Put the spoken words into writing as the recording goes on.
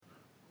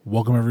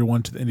Welcome,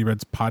 everyone, to the Indie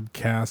Reds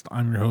podcast.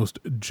 I'm your host,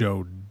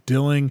 Joe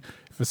Dilling.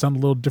 If it sounds a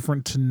little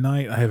different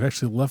tonight, I have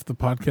actually left the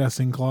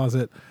podcasting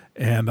closet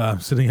and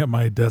I'm sitting at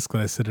my desk that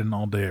I sit in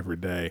all day, every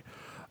day.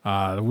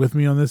 With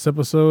me on this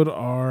episode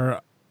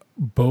are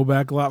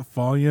Bobak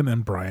Latfalian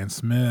and Brian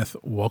Smith.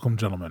 Welcome,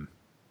 gentlemen.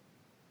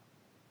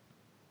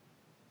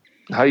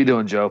 How you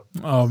doing, Joe?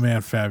 Oh, man,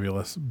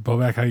 fabulous.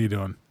 Bobak, how you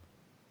doing?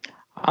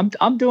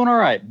 I'm doing all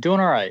right.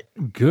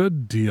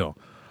 Good deal.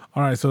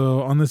 All right,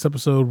 so on this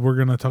episode, we're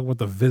going to talk about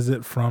the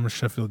visit from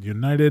Sheffield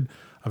United,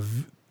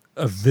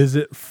 a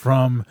visit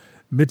from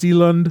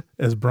Midtjylland,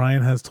 as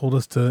Brian has told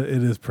us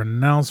it is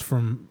pronounced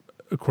from,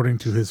 according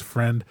to his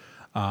friend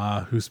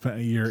who spent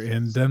a year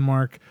in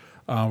Denmark.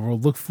 We'll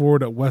look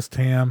forward at West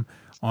Ham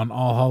on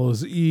All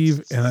Hallows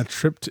Eve and a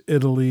trip to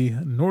Italy,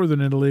 northern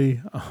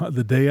Italy,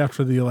 the day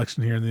after the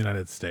election here in the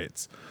United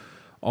States.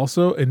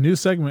 Also, a new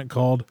segment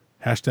called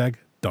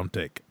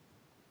 #DumpTake.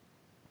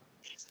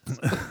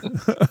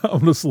 I'm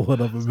going to slow it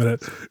up a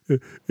minute.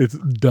 It's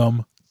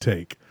dumb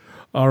take.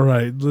 All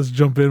right, let's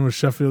jump in with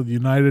Sheffield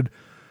United.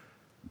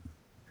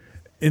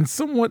 In a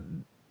somewhat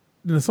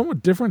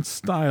different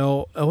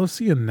style,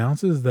 LFC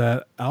announces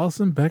that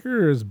Alisson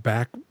Becker is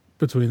back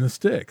between the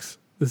sticks.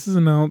 This is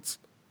announced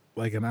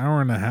like an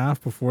hour and a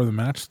half before the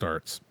match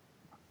starts.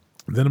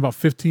 Then about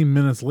 15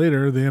 minutes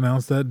later, they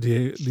announce that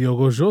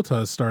Diogo Jota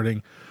is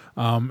starting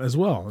as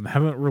well and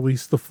haven't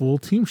released the full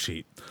team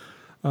sheet.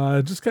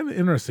 Just kind of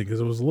interesting because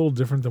it was a little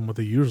different than what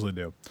they usually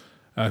do,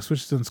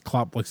 especially since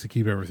Klopp likes to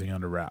keep everything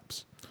under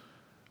wraps.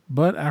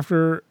 But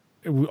after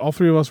all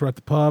three of us were at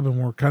the pub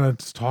and we're kind of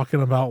just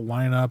talking about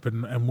lineup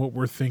and what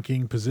we're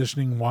thinking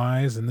positioning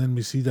wise, and then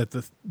we see that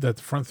the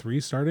front three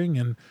starting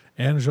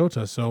and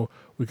Jota, so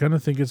we kind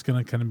of think it's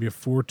going to kind of be a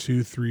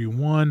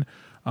 4-2-3-1.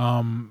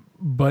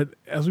 But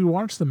as we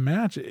watched the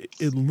match,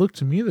 it looked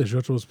to me that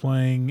Jota was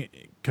playing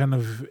kind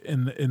of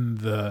in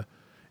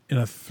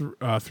a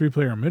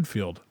three-player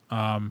midfield.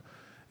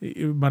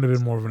 It might have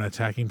been more of an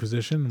attacking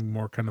position,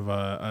 more kind of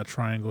a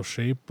triangle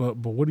shape. But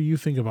what do you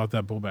think about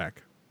that, Bobak?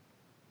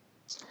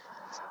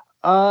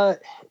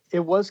 It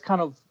was kind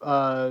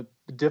of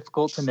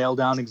difficult to nail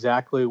down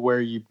exactly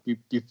where you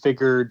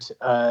figured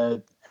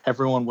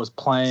everyone was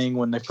playing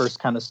when they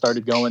first kind of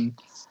started going.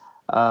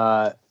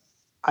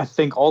 I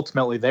think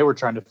ultimately they were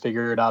trying to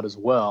figure it out as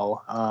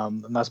well,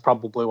 and that's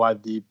probably why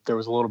there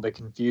was a little bit of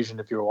confusion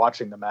if you were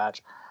watching the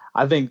match.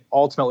 I think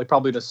ultimately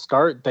probably to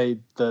start, the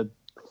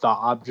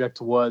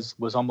object was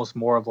almost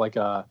more of like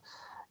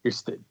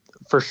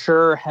for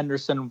sure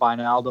Henderson and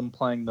Wijnaldum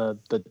playing the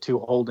two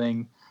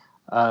holding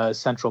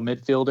central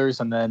midfielders,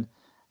 and then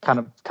kind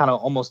of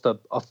almost a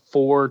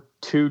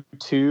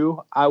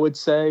 4-2-2, I would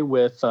say,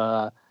 with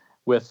Salah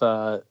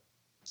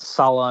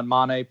and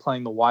Mane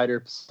playing the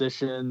wider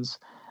positions,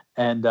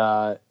 and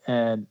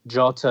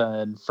Jota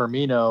and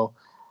Firmino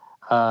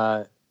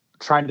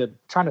trying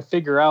to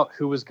figure out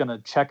who was going to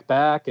check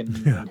back and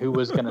who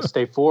was going to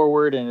stay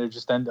forward, and it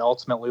just then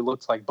ultimately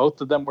looks like both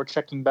of them were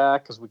checking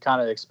back because we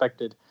kind of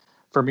expected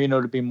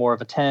Firmino to be more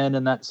of a 10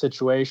 in that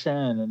situation,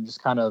 and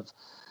just kind of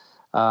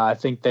I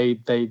think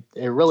it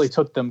really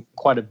took them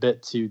quite a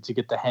bit to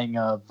get the hang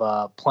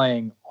of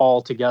playing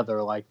all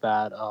together like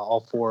that,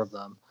 all four of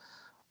them.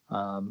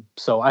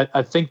 So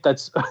I think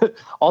that's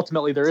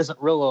ultimately there isn't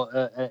real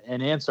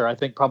an answer. I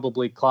think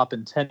probably Klopp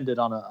intended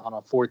on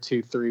a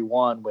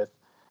 4-2-3-1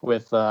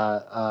 with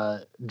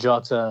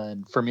Jota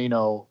and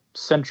Firmino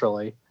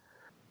centrally,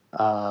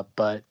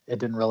 but it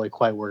didn't really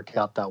quite work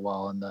out that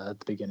well at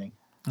the beginning.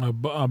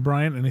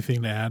 Brian,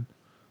 anything to add?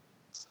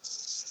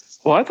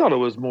 Well, I thought it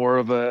was more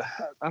of I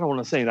don't want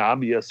to say an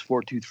obvious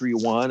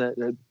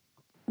 4-2-3-1.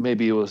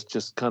 Maybe it was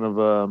just kind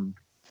of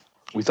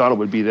we thought it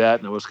would be that,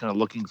 and I was kind of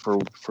looking for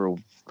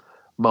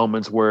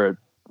moments where it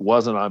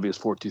was an obvious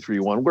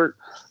 4-2-3-1.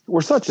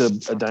 We're such a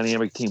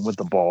dynamic team with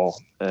the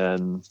ball,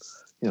 and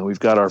we've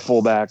got our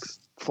fullbacks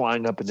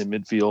flying up into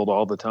midfield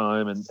all the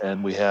time,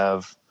 and we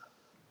have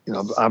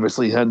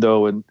obviously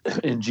Hendo and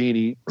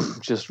Gini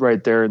just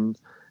right there, and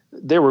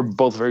they were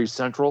both very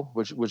central,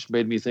 which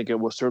made me think it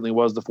certainly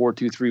was the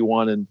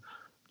 4-2-3-1, and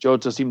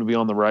Jota seemed to be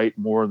on the right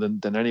more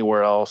than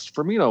anywhere else.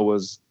 Firmino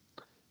was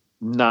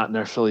not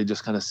necessarily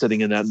just kind of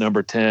sitting in that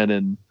number 10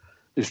 and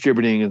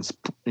distributing and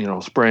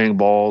spraying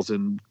balls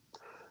and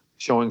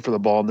showing for the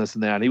ball and this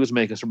and that. He was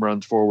making some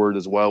runs forward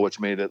as well, which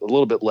made it a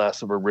little bit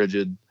less of a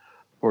rigid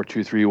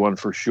 4-2-3-1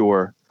 for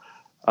sure.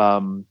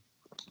 But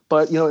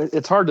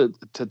it's hard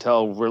to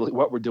tell really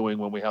what we're doing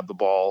when we have the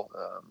ball.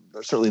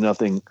 There's certainly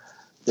nothing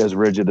as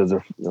rigid as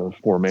a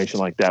formation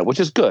like that, which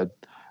is good.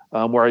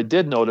 Where I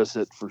did notice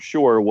it for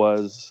sure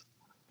was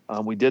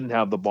we didn't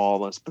have the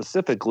ball,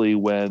 specifically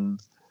when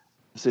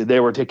they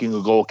were taking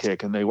a goal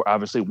kick, and they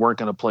obviously weren't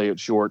going to play it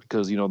short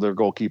because their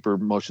goalkeeper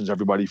motions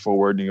everybody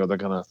forward, and they're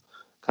going to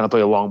kind of play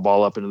a long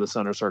ball up into the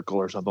center circle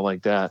or something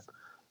like that.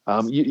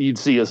 You'd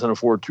see us in a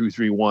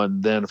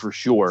 4-2-3-1 then for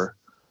sure.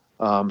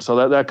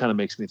 So that kind of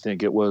makes me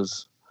think it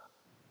was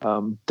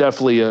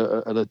definitely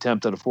an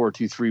attempt at a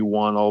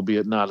 4-2-3-1,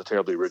 albeit not a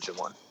terribly rigid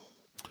one.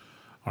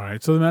 All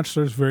right, so the match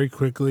starts very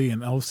quickly,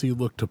 and LFC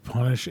looked to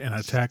punish and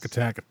attack,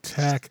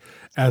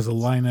 as the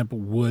lineup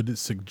would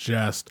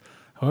suggest.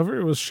 However,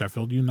 it was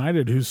Sheffield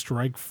United who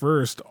strike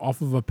first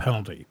off of a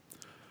penalty.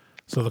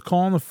 So the call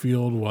on the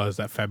field was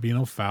that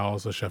Fabinho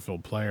fouls a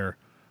Sheffield player.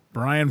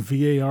 Brian,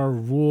 VAR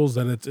rules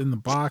that it's in the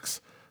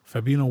box.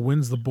 Fabinho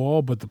wins the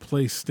ball, but the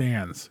play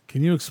stands.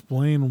 Can you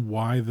explain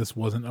why this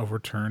wasn't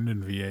overturned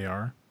in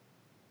VAR?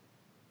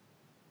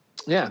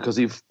 Yeah, because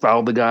he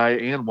fouled the guy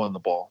and won the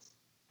ball.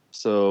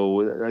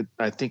 So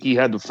I think he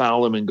had to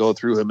foul him and go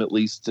through him at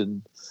least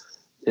in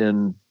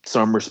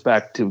some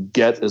respect to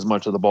get as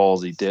much of the ball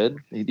as he did.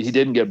 He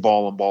didn't get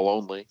ball and ball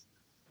only,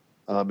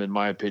 in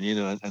my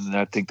opinion, and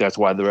I think that's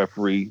why the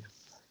referee.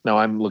 Now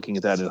I'm looking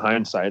at that in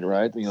hindsight,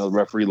 right? The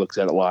referee looks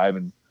at it live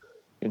and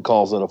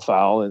calls it a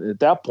foul. And at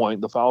that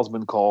point, the foul's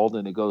been called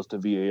and it goes to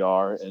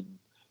VAR, and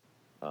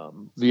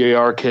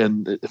VAR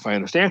can, if I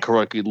understand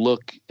correctly,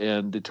 look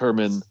and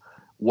determine,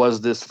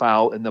 was this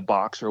foul in the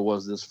box or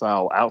was this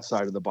foul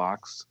outside of the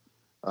box,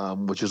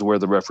 which is where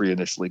the referee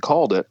initially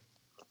called it.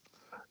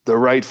 The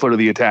right foot of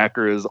the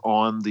attacker is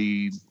on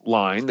the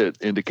line that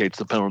indicates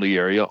the penalty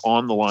area.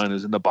 On the line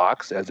is in the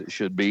box, as it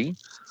should be,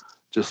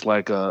 just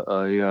like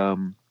a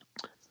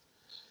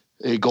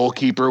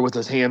goalkeeper with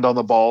his hand on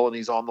the ball and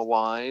he's on the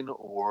line,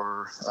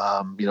 or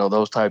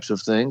those types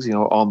of things.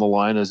 On the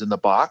line is in the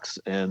box,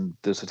 and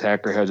this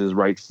attacker has his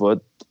right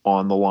foot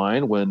on the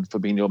line when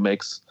Fabinho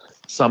makes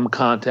some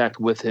contact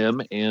with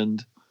him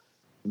and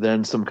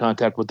then some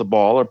contact with the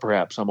ball, or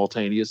perhaps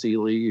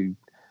simultaneously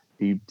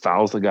he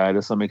fouls the guy to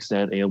some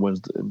extent and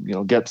wins,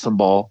 gets some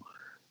ball.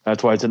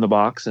 That's why it's in the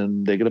box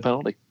and they get a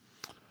penalty.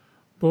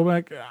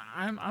 Bobak,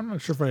 I'm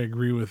not sure if I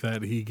agree with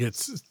that. He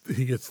gets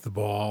the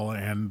ball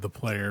and the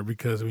player,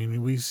 because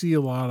we see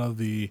a lot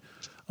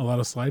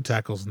of slide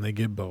tackles and they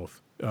get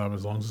both.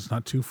 As long as it's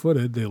not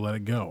 2-footed, they let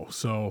it go.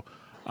 So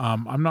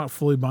I'm not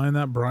fully buying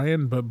that,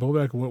 Brian. But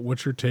Bobak,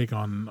 what's your take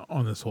on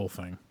this whole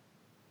thing?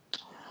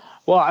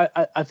 Well,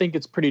 I think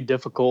it's pretty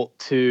difficult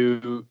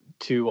to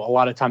a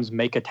lot of times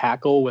make a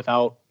tackle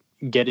without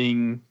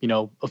getting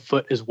a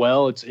foot as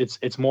well.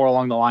 It's more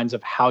along the lines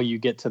of how you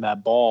get to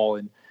that ball,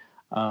 and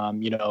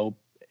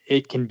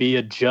it can be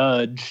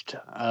adjudged,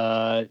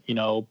 I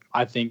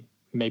think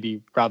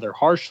maybe rather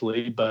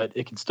harshly, but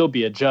it can still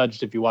be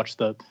adjudged if you watch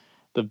the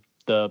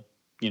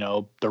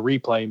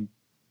replay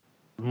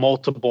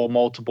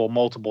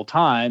multiple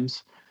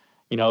times.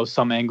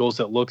 Some angles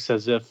it looks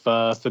as if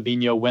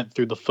Fabinho went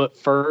through the foot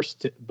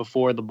first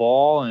before the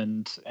ball,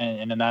 and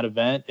in that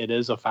event it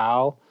is a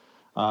foul.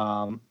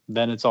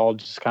 Then it's all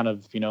just kind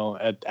of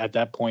at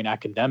that point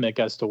academic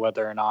as to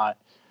whether or not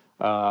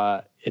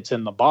it's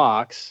in the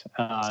box.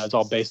 It's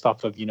all based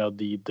off of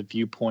the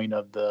viewpoint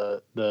of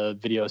the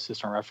video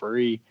assistant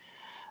referee.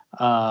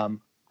 I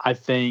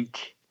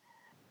think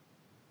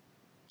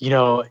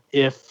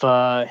if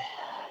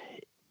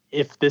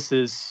this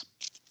is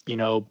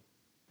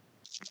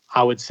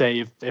I would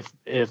say if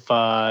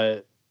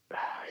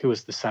who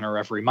was the center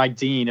referee, Mike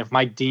Dean, if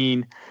Mike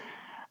Dean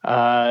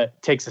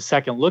takes a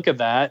second look at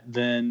that,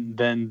 then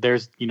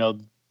there's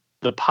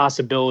the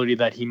possibility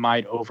that he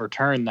might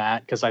overturn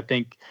that, because I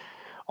think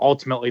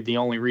ultimately the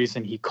only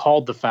reason he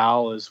called the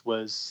foul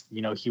was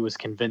he was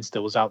convinced it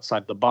was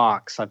outside the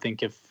box. I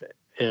think if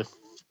it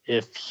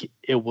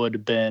would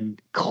have been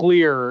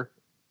clear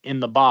in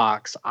the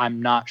box,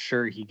 I'm not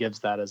sure he gives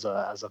that as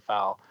a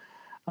foul.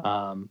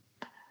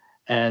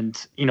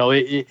 And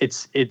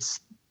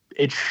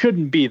it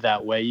shouldn't be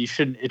that way.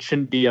 It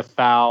shouldn't be a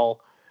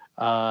foul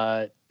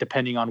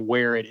depending on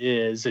where it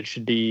is. It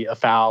should be a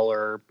foul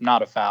or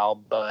not a foul,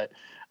 but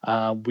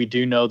we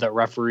do know that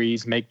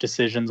referees make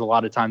decisions a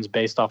lot of times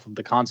based off of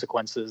the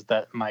consequences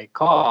that might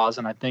cause.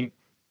 And I think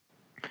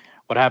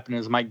what happened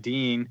is Mike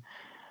Dean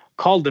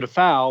called it a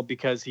foul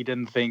because he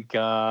didn't think,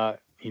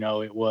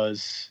 it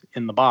was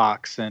in the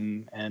box,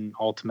 and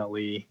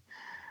ultimately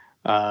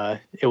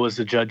it was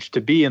adjudged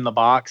to be in the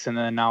box. And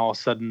then now all of a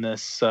sudden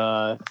this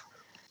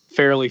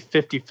fairly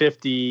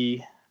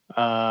 50-50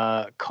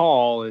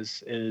 call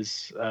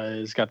is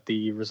got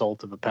the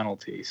result of a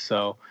penalty.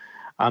 So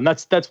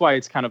that's why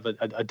it's kind of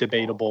a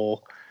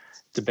debatable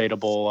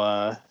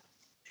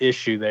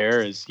issue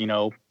there. Is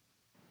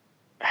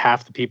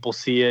half the people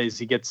see it as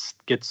he gets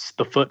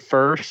the foot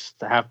first.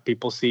 Half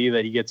people see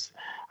that he gets.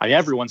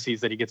 Everyone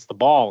sees that he gets the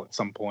ball at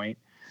some point.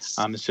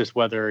 It's just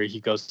whether he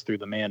goes through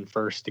the man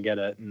first to get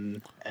it.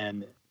 And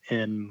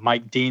in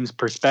Mike Dean's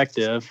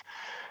perspective,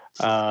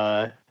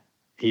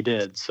 he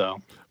did.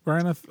 So.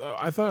 Brian,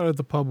 I thought at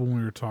the pub when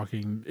we were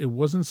talking, it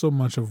wasn't so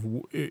much of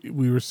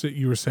you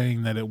were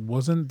saying that it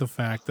wasn't the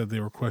fact that they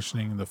were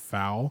questioning the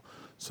foul,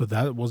 so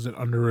that wasn't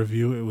under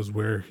review. It was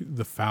where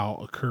the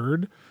foul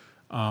occurred,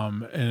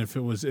 and if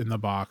it was in the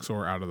box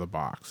or out of the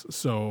box.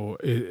 So,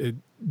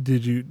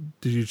 did you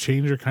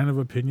change your kind of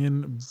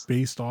opinion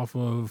based off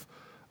of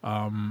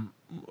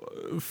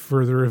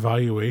further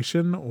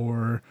evaluation,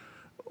 or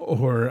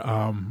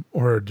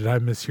did I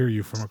mishear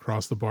you from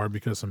across the bar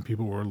because some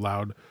people were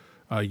loud?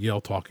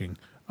 Yale talking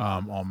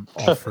all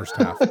first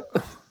half.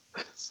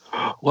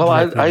 Well,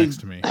 directly next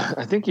to me.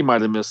 I think you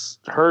might have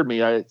misheard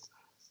me.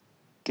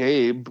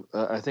 Gabe,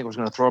 I think was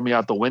going to throw me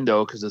out the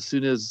window because as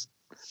soon as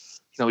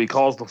he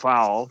calls the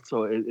foul.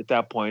 So at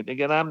that point,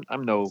 again,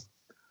 I'm no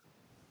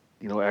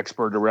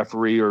expert or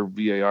referee or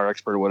VAR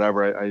expert or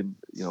whatever. I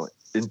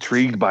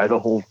intrigued by the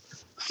whole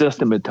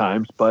system at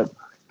times, but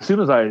as soon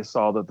as I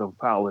saw that the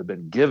foul had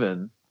been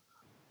given,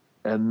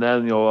 and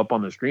then up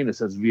on the screen it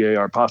says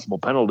VAR possible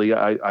penalty,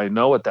 I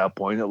know at that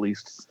point, at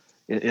least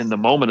in the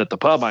moment at the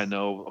pub, I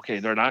know, okay,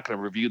 they're not going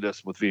to review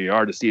this with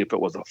VAR to see if it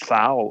was a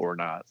foul or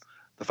not.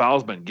 The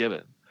foul's been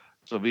given.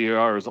 So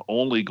VAR is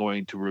only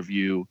going to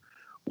review,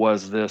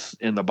 was this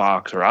in the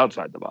box or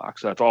outside the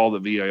box? That's all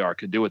the VAR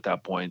could do at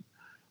that point.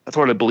 That's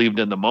what I believed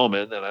in the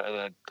moment,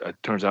 and it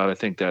turns out I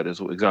think that is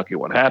exactly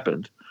what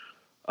happened.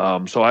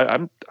 So I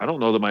don't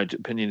know that my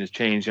opinion has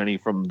changed any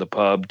from the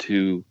pub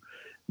to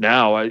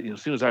now.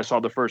 As soon as I saw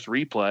the first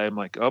replay, I'm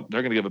like, oh,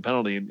 they're going to give a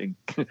penalty, and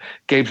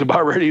Gabe's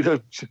about ready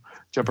to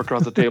jump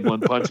across the table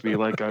and punch me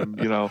like I'm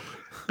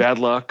bad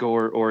luck,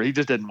 or he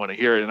just didn't want to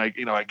hear it.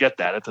 And I get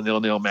that it's a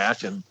 0-0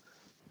 match, and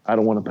I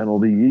don't want a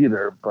penalty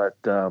either. But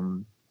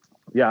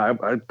yeah,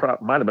 I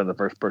might have been the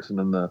first person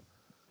in the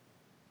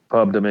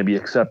pub to maybe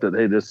accept that,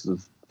 hey, this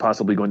is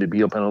possibly going to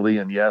be a penalty,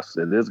 and yes,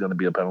 it is going to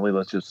be a penalty.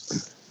 Let's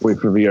just wait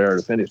for VAR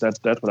to finish. That's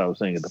what I was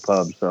saying at the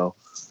pub. So,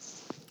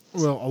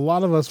 well, a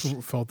lot of us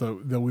felt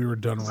that we were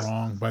done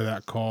wrong by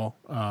that call,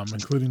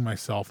 including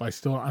myself. I'm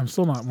still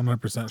not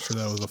 100% sure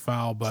that was a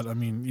foul, but I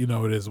mean,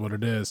 it is what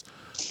it is.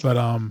 But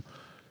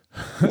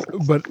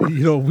but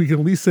we can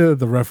at least say that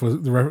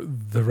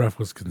the ref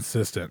was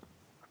consistent.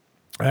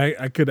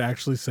 I could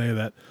actually say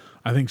that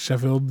I think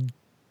Sheffield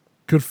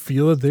could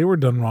feel that they were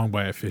done wrong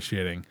by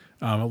officiating,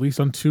 at least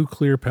on two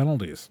clear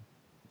penalties.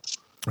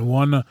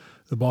 One,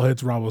 the ball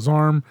hits Robbo's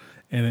arm,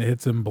 and it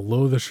hits him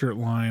below the shirt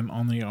line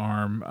on the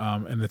arm,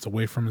 and it's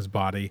away from his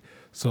body.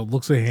 So it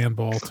looks a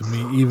handball to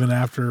me, even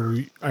after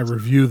I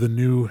review the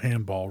new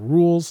handball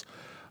rules.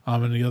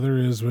 And the other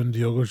is when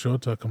Diogo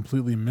Jota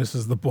completely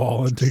misses the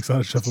ball and takes out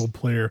a Sheffield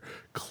player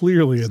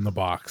clearly in the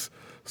box.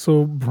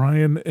 So,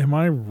 Brian, am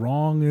I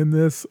wrong in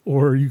this,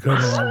 or are you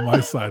kind of on my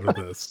side of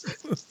this?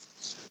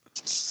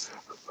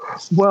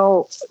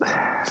 Well,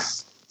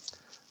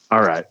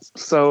 all right.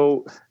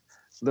 So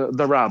the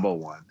Robbo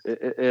one,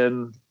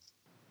 and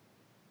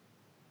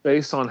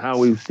based on how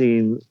we've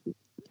seen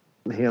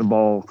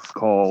handballs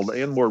called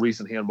and more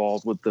recent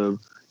handballs with the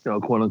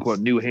quote unquote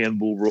new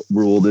handball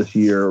rule this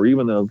year, or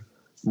even the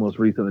most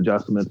recent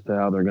adjustments to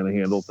how they're going to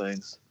handle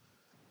things,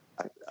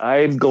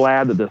 I'm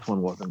glad that this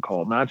one wasn't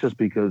called, not just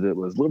because it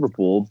was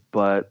Liverpool,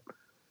 but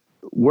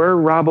where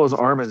Robbo's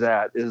arm is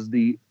at is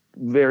the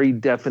very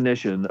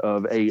definition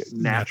of a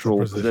natural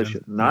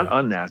position. Not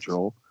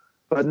unnatural,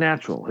 but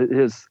natural.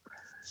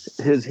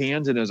 His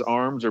hands and his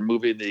arms are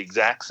moving the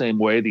exact same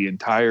way the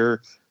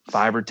entire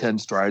 5 or 10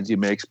 strides he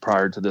makes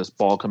prior to this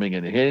ball coming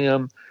in and hitting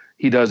him.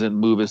 He doesn't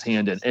move his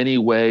hand in any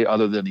way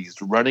other than he's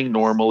running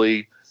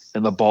normally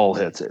and the ball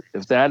hits it.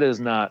 If that is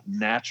not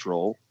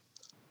natural,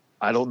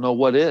 I don't know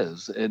what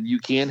is. And you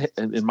can,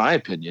 in my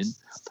opinion,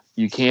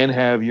 you can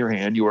have your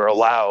hand, you are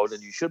allowed,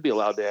 and you should be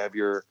allowed to have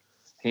your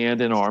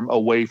hand and arm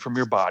away from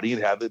your body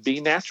and have it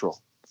be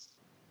natural.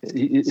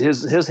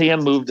 His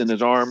hand moved in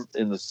his arm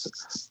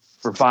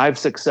for 5,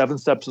 6, 7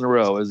 steps in a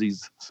row as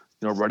he's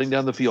running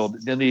down the field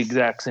in the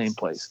exact same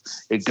place.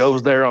 It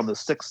goes there on the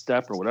 6th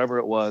step or whatever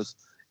it was,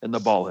 and the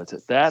ball hits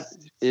it. That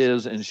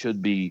is and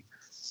should be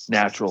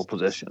natural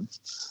position.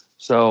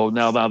 So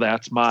now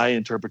that's my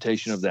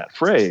interpretation of that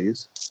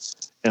phrase.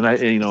 And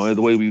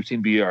the way we've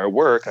seen VAR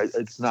work,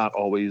 it's not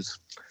always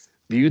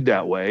viewed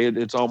that way.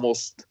 It's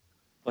almost,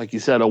 like you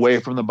said, away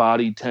from the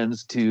body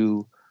tends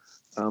to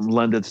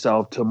lend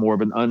itself to more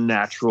of an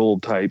unnatural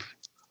type,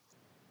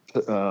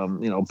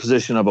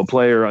 position of a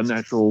player,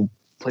 unnatural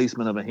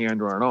placement of a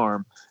hand or an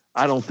arm.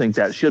 I don't think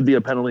that should be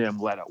a penalty. I'm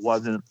glad it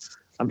wasn't.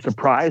 I'm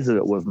surprised that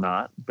it was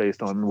not,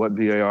 based on what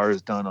VAR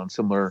has done on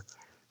similar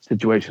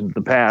situations in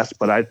the past.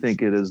 But I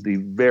think it is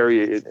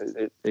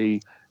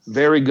a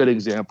very good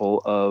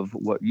example of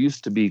what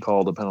used to be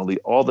called a penalty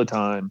all the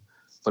time,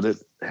 but it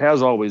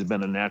has always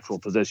been a natural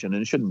position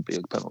and it shouldn't be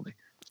a penalty.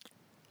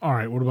 All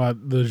right. What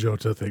about the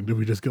Jota thing? Did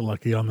we just get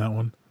lucky on that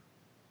one?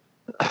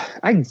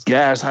 I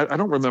guess I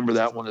don't remember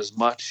that one as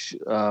much.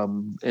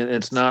 And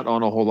it's not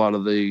on a whole lot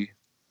of the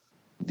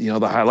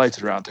highlights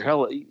that are out there.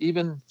 Hell,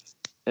 even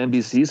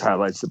NBC's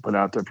highlights that put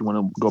out there, if you want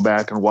to go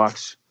back and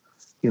watch,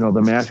 the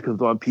match, because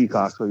it's on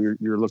Peacock. So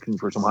you're looking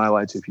for some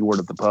highlights if you were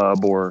at the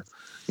pub or,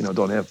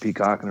 don't have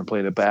Peacock and are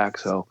playing it back.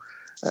 So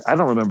I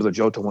don't remember the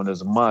Jota one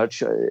as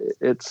much.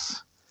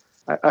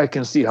 I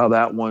can see how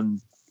that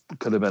one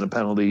could have been a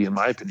penalty, in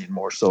my opinion,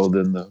 more so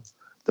than the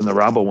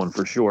Robbo one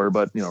for sure.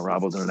 But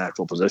Robbo's in an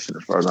actual position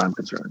as far as I'm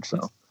concerned.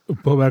 So,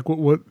 Bobak,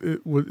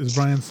 what is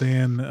Brian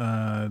saying?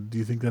 Do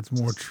you think that's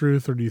more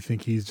truth, or do you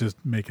think he's just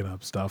making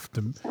up stuff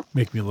to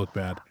make me look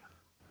bad?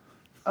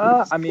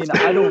 I mean,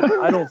 I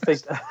don't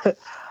think.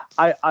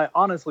 I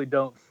honestly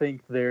don't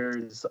think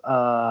there's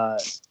a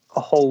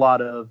whole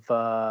lot of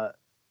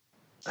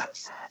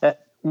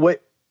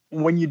what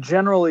when you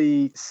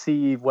generally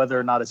see whether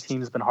or not a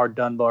team's been hard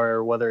done by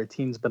or whether a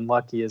team's been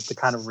lucky is the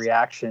kind of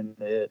reaction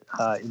it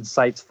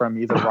incites from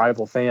either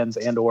rival fans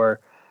and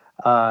or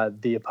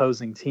the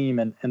opposing team.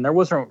 And there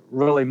wasn't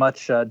really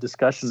much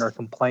discussion or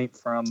complaint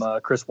from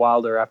Chris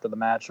Wilder after the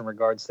match in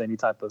regards to any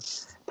type of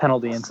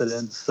penalty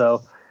incidents.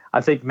 So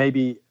I think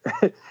maybe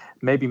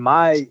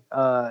my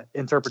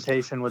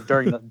interpretation was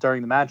during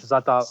the matches. I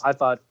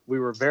thought we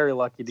were very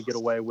lucky to get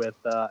away with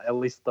at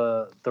least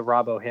the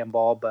Robbo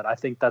handball, but I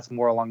think that's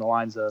more along the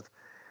lines of,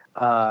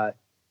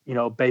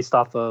 based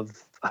off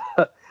of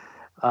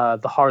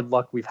the hard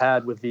luck we've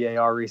had with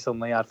VAR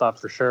recently. I thought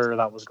for sure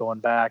that was going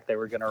back. They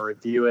were going to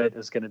review it. It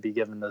was going to be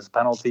given as a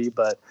penalty,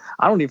 but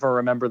I don't even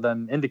remember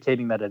them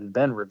indicating that it had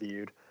been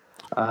reviewed.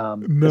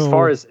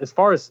 No. As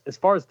far as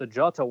the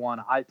Jota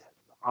one,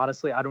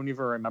 honestly, I don't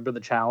even remember the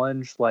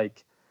challenge.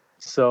 It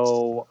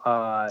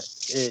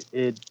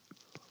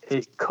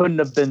couldn't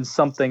have been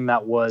something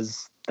that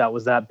was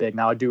that big.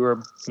 Now I do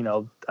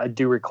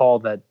recall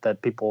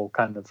that people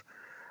kind of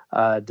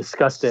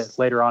discussed it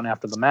later on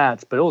after the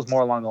match, but it was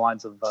more along the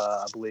lines of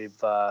I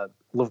believe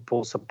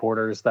Liverpool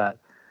supporters that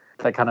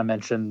kind of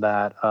mentioned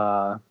that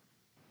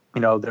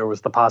there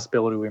was the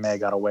possibility we may have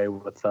got away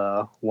with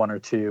one or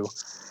two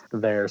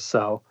there.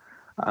 So.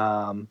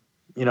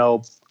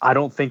 I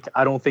don't think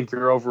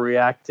you're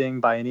overreacting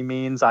by any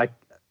means.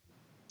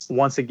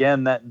 Once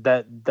again,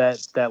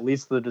 that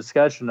leads to the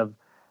discussion of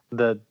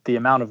the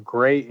amount of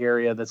gray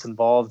area that's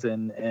involved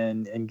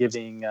in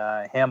giving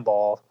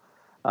handball,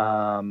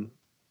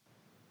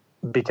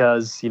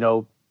 because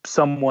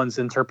someone's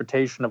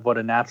interpretation of what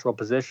a natural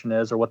position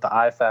is or what the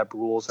IFAB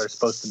rules are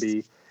supposed to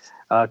be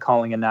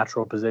calling a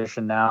natural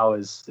position now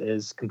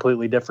is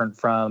completely different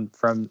from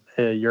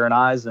your and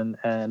I's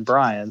and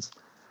Brian's.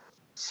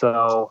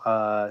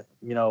 So,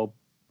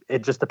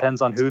 it just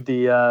depends on who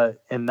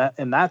in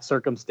that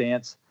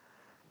circumstance,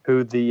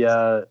 who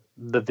the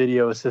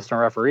video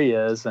assistant referee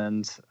is.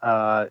 And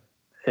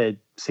it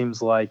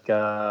seems like,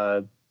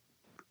 Andre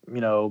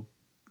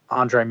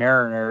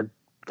Mariner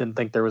didn't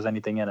think there was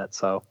anything in it.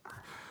 So,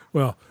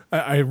 well,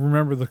 I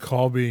remember the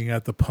call being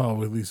at the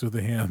pub, at least with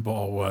the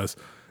handball, was,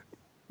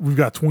 we've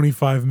got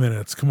 25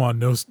 minutes. Come on,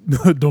 no,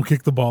 don't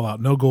kick the ball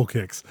out. No goal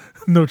kicks.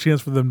 No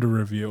chance for them to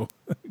review.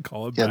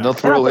 Call it back. No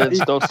throw-ins.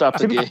 Don't stop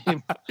the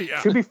game.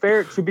 Yeah. To be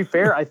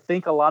fair, I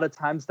think a lot of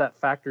times that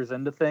factors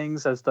into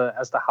things as to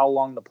how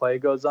long the play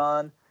goes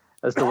on,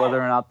 as to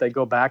whether or not they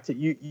go back to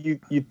you.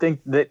 You think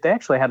that they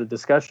actually had a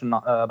discussion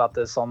about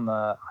this on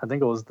I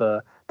think it was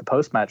the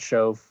post-match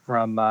show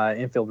from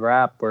Infield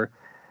Rap, where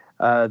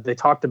they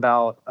talked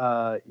about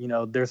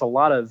there's a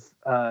lot of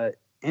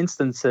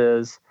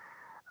instances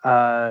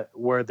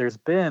where there's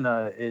been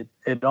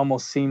it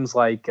almost seems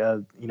like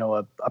a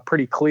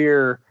pretty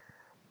clear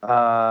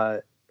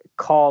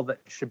call that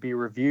should be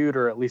reviewed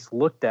or at least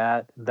looked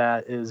at,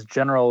 that is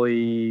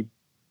generally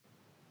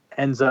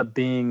ends up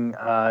being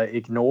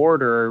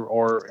ignored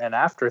or an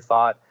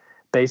afterthought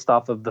based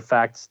off of the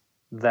fact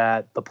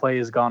that the play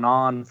has gone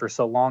on for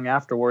so long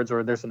afterwards,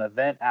 or there's an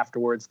event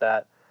afterwards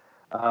that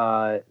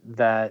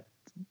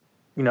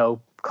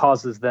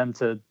causes them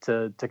to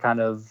kind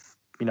of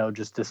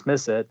just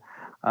dismiss it.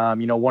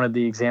 One of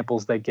the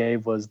examples they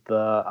gave was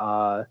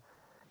the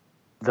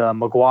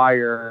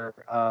Maguire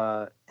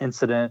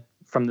incident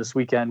from this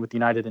weekend with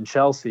United and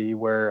Chelsea,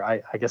 where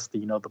I guess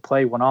the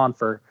play went on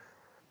for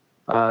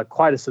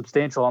quite a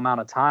substantial amount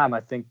of time.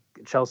 I think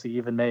Chelsea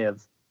even may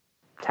have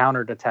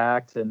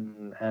counterattacked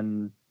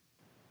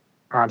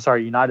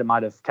United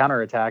might have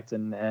counterattacked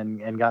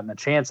and gotten a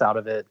chance out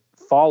of it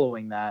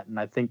following that. And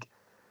I think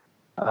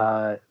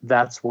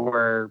that's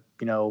where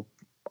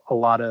a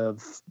lot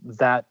of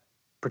that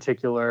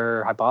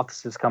particular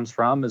hypothesis comes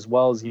from, as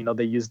well as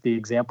they used the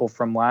example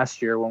from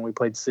last year when we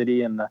played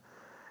City, and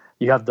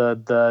you have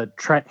the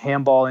Trent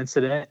handball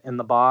incident in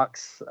the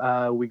box.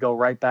 We go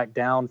right back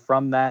down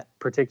from that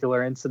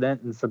particular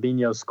incident, and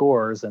Fabinho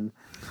scores. And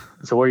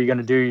so what are you going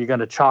to do? You're going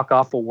to chalk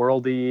off a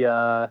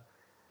worldy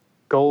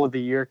goal of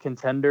the year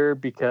contender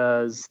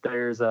because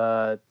there's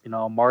a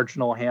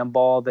marginal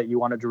handball that you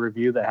wanted to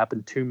review that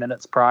happened 2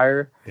 minutes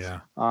prior.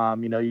 Yeah.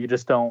 You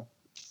just don't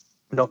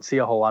see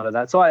a whole lot of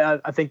that. So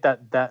I think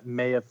that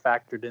may have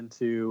factored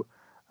into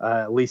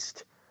at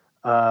least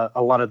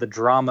a lot of the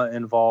drama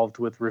involved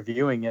with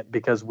reviewing it,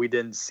 because we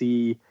didn't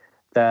see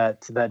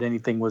that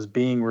anything was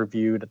being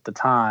reviewed at the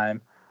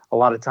time. A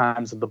lot of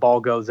times if the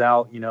ball goes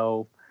out,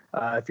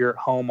 if you're at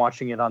home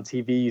watching it on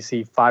TV, you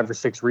see 5 or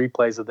 6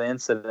 replays of the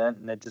incident,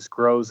 and it just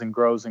grows and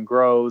grows and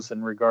grows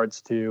in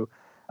regards to,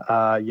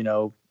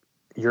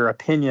 your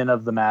opinion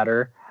of the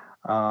matter.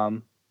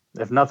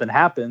 If nothing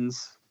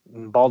happens,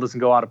 and the ball doesn't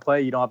go out of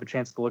play, you don't have a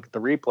chance to look at the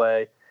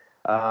replay.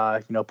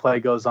 Play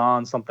goes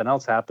on, something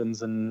else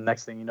happens, and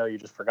next thing you know, you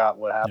just forgot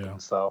what happened. Yeah.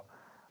 So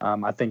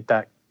I think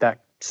that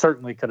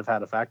certainly could have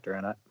had a factor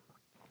in it.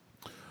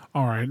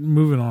 All right,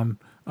 moving on.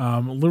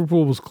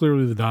 Liverpool was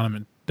clearly the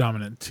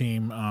dominant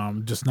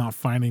team, just not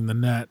finding the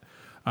net.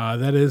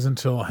 That is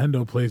until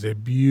Hendo plays a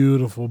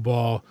beautiful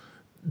ball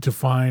to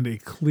find a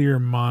clear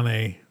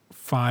Mane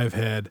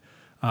 5-head.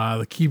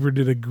 The keeper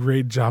did a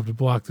great job to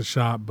block the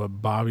shot,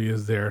 but Bobby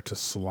is there to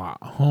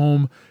slot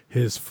home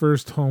his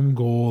first home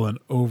goal in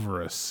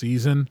over a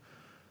season.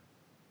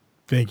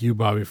 Thank you,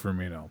 Bobby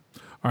Firmino.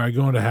 All right,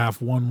 going to half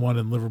 1-1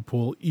 in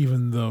Liverpool,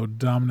 even though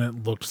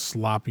dominant looked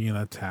sloppy in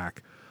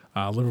attack.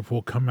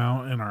 Liverpool come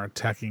out and are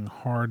attacking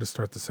hard to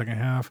start the second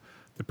half.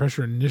 The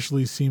pressure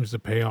initially seems to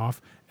pay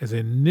off as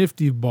a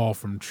nifty ball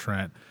from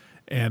Trent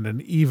and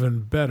an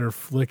even better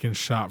flick and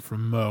shot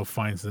from Mo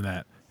finds the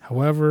net.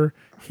 However,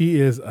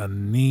 he is a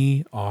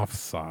knee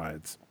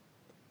offsides.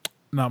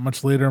 Not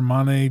much later,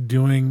 Mane,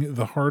 doing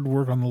the hard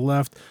work on the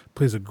left,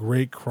 plays a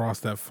great cross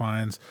that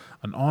finds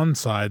an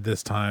onside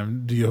this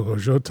time. Diogo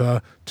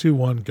Jota,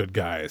 2-1, good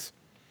guys.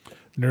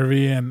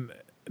 Nervy and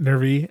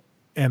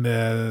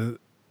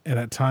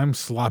at times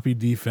sloppy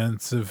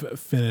defensive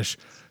finish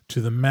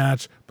to the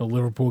match, but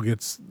Liverpool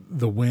gets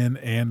the win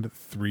and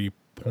 3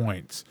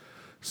 points.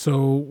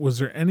 So was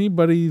there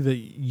anybody that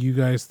you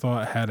guys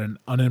thought had an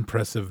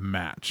unimpressive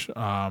match?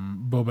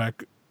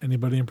 Bobek,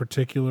 anybody in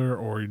particular,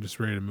 or are you just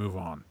ready to move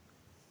on?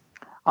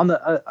 On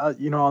the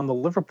on the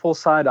Liverpool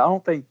side, I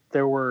don't think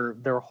there were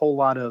a whole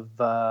lot of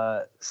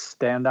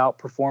standout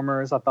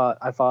performers. I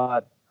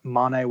thought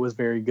Mane was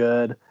very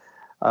good.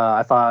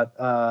 I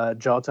thought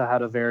Jota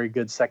had a very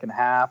good second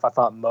half. I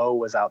thought Mo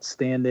was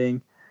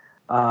outstanding.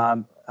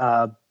 My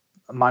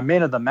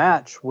man of the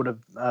match would have,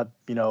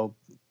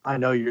 I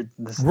know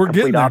this is We're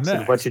complete opposite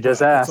next, of what you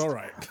just asked. It's all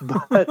right.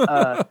 But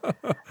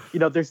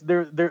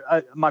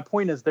my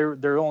point is there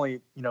are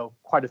only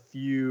quite a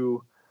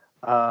few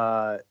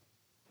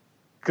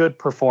good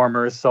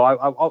performers. So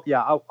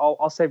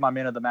I'll save my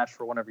man of the match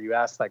for whenever you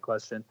ask that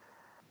question.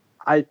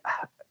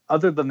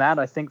 Other than that,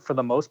 I think for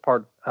the most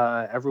part,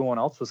 everyone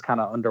else was kind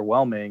of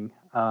underwhelming.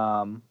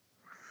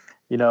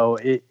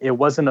 It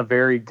wasn't a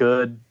very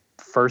good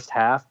first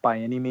half by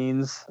any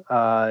means.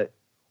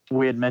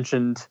 We had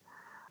mentioned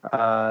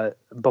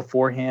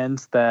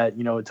beforehand that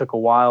it took a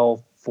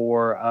while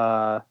for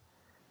us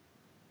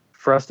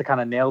to kind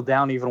of nail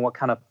down even what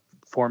kind of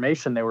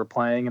formation they were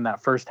playing in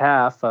that first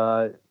half.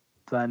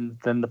 Then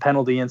the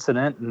penalty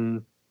incident,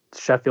 and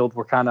Sheffield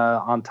were kind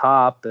of on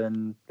top,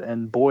 and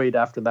buoyed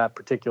after that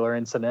particular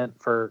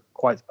incident for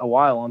quite a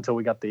while until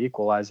we got the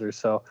equalizer.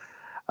 So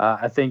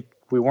I think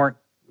we weren't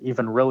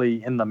even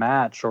really in the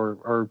match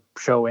or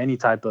show any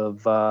type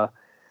of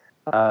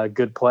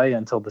good play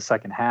until the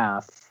second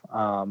half.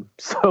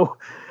 So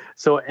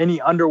any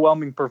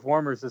underwhelming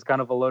performers is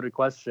kind of a loaded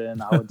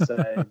question. I would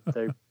say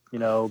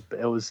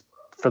it was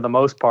for the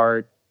most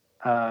part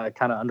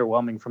kind of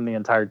underwhelming from the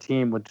entire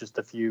team with just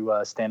a few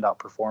standout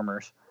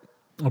performers.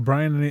 Well,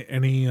 Brian,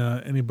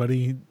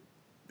 anybody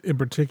in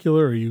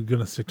particular, or are you going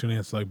to stick to an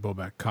answer like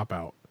Bobek? Cop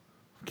out.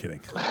 I'm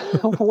kidding.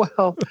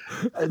 Well,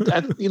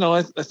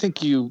 I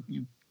think you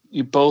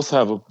both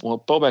have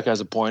Bobek has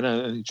a point.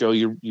 I think, Joe,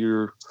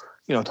 you're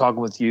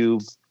talking with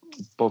you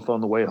both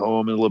on the way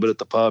home and a little bit at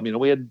the pub.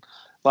 We had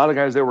a lot of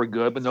guys that were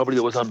good, but nobody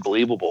that was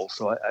unbelievable.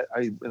 So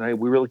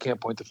we really can't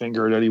point the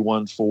finger at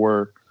anyone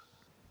for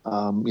a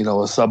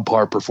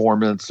subpar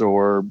performance,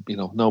 or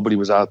nobody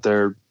was out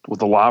there with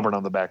a lobbing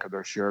on the back of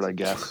their shirt, I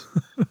guess,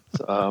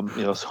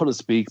 so to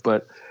speak.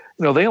 But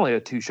they only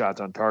had 2 shots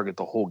on target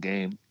the whole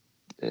game,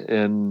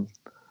 and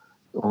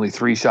only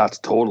 3 shots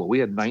total. We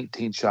had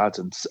 19 shots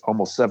and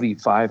almost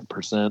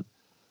 75%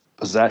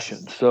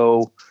 possession.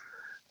 So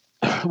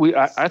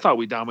I thought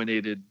we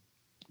dominated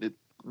it,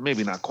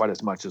 maybe not quite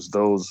as much as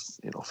those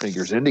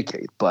figures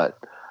indicate, but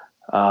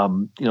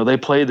they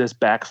play this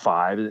back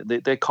 5.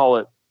 They call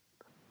it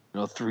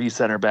 3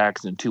 center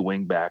backs and 2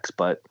 wing backs,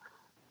 but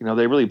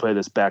they really play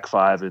this back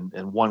 5,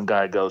 and one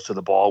guy goes to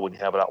the ball when you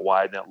have it out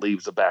wide, and that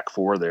leaves the back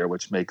 4 there,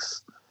 which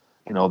makes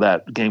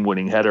that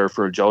game-winning header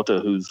for Jota,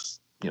 who's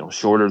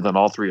shorter than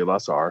all 3 of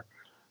us are,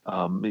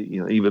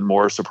 even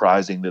more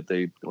surprising that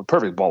they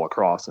perfect ball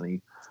across, and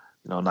he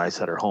nice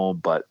header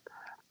home. But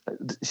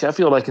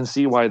Sheffield, I can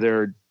see why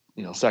they're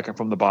second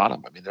from the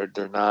bottom. I mean,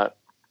 they're not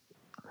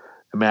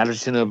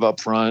imaginative up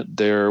front.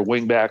 Their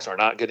wing backs are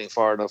not getting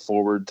far enough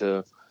forward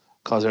to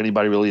cause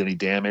anybody really any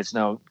damage.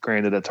 Now,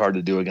 granted, that's hard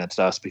to do against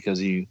us because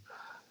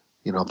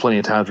plenty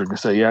of times we're going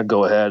to say, yeah,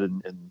 go ahead,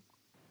 and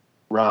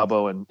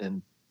Robbo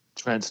and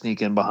Trent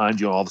sneak in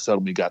behind you, and all of a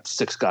sudden we got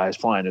 6 guys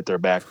flying at their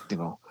back,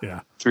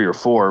 3 or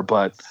 4.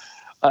 But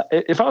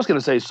if I was going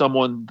to say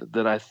someone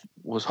that I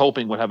was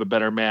hoping would have a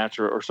better match,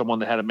 or someone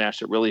that had a match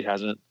that really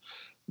hasn't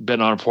been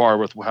on par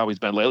with how he's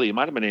been lately, it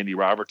might have been Andy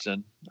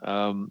Robertson.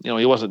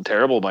 He wasn't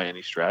terrible by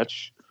any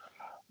stretch,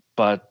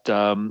 but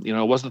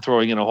wasn't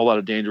throwing in a whole lot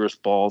of dangerous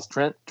balls.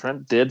 Trent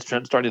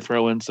started to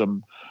throw in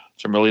some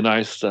really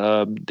nice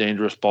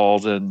dangerous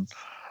balls, and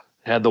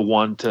had the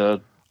one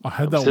to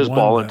his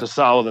ball into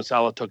Salah that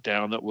Salah took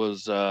down that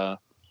was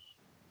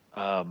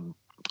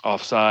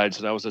offside.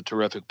 So that was a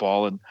terrific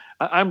ball. And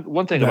I'm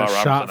one thing about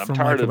Robertson, I'm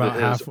tired of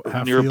his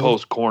near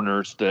post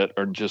corners that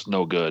are just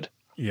no good.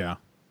 Yeah.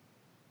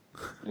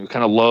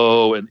 Kind of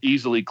low and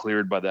easily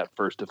cleared by that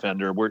first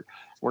defender.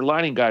 we're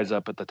lining guys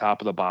up at the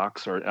top of the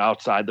box or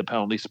outside the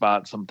penalty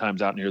spot,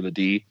 sometimes out near the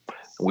D.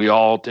 We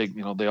all take,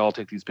 they all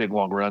take these big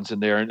long runs in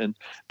there, and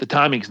the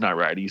timing's not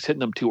right. He's hitting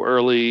them too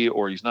early,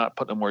 or he's not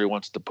putting them where he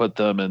wants to put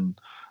them, and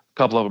a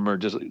couple of them are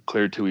just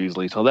cleared too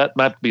easily. So that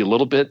might be a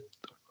little bit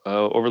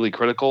overly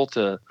critical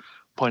to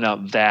point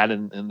out that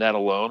and that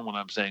alone when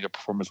I'm saying a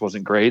performance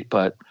wasn't great,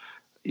 but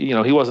he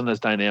wasn't as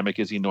dynamic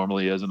as he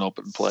normally is in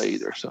open play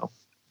either. So,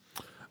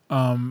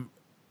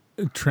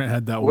 Trent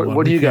had that one.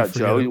 What do you got,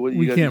 Joe?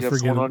 We can't forget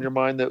someone on your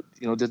mind that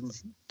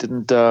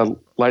didn't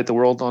light the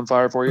world on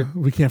fire for you.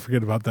 We can't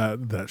forget about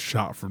that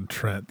shot from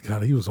Trent.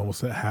 God, he was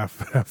almost at half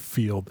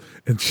field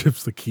and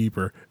chips the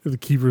keeper. If the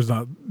keeper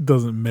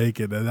doesn't make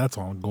it, and that's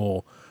on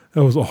goal.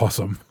 That was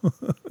awesome.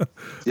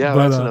 Yeah,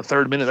 that's in the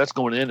third minute. That's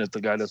going in if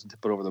the guy doesn't tip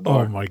it over the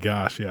bar. Oh my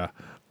gosh, yeah.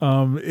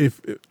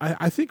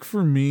 I think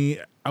for me,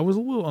 I was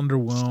a little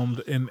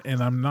underwhelmed,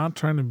 and I'm not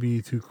trying to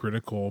be too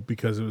critical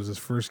because it was his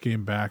first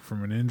game back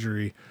from an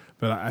injury,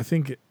 but I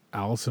think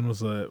Allison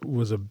was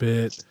a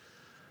bit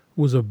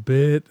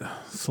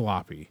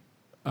sloppy.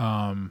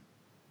 I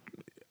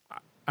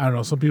don't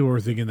know. Some people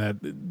were thinking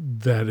that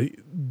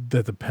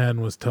the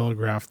pen was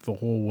telegraphed the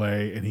whole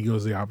way, and he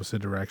goes the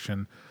opposite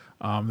direction.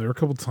 There were a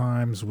couple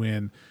times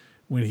when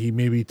he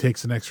maybe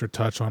takes an extra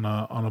touch on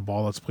a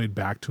ball that's played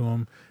back to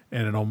him,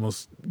 and it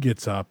almost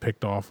gets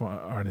picked off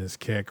on his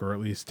kick, or at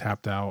least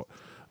tapped out,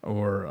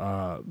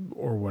 or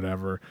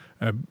whatever.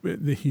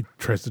 He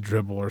tries to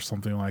dribble or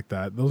something like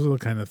that. Those are the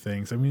kind of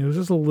things. I mean, it was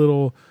just a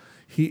little.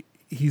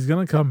 He's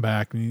gonna come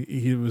back, and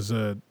he was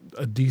a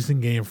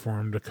decent game for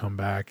him to come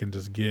back and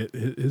just get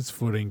his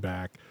footing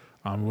back.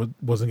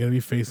 Wasn't gonna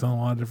be facing a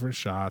lot of different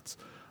shots.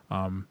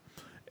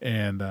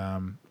 And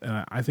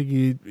I think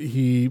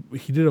he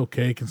did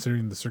okay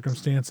considering the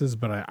circumstances,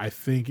 but I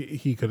think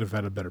he could have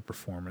had a better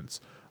performance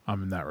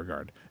in that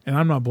regard. And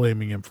I'm not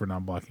blaming him for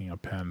not blocking a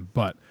pen,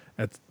 but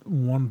at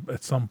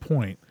some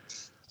point,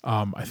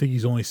 I think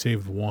he's only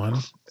saved one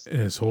in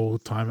his whole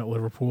time at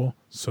Liverpool.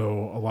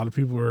 So a lot of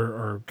people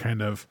are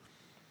kind of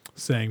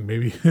saying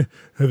maybe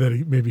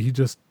maybe he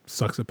just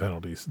sucks at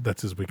penalties.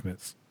 That's his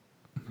weakness.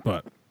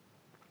 But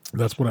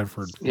that's what I've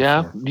heard.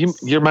 Yeah,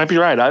 you might be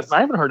right. I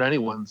haven't heard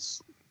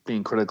anyone's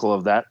being critical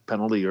of that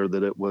penalty or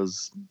that it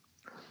was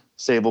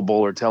savable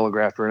or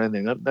telegraphed or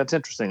anything. That's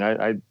interesting.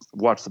 I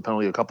watched the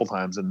penalty a couple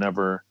times and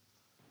never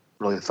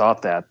really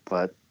thought that,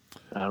 but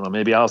I don't know.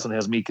 Maybe Allison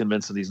has me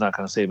convinced that he's not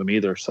going to save him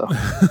either. So,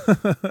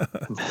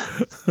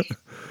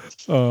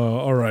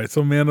 all right.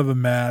 So man of the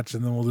match,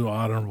 and then we'll do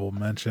honorable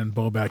mention.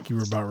 Bobak, you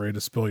were about ready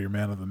to spill your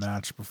man of the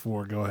match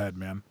before. Go ahead,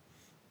 man.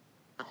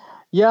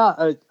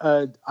 Yeah,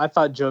 I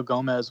thought Joe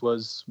Gomez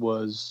was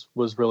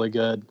really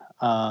good.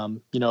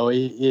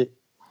 It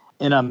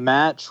in a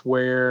match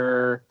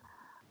where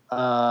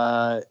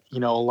a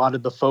lot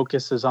of the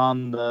focus is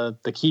on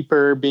the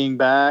keeper being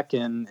back,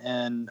 and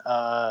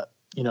a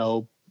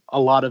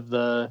lot of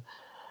the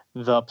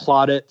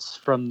plaudits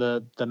from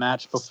the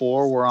match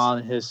before were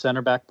on his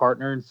center back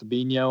partner in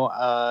Fabinho,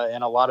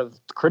 and a lot of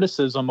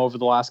criticism over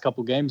the last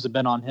couple games have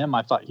been on him.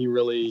 I thought he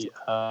really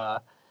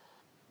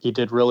he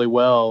did really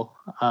well,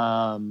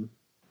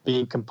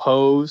 being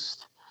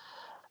composed,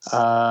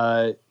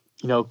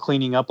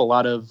 cleaning up a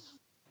lot of,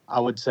 I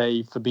would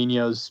say,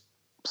 Fabinho's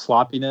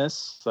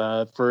sloppiness,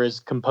 for his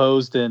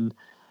composed and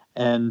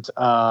Van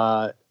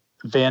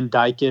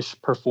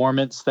Dijk-ish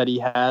performance that he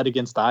had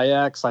against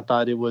Ajax. I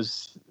thought it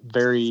was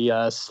very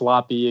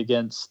sloppy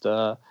against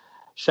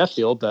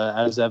Sheffield,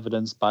 as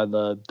evidenced by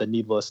the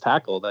needless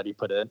tackle that he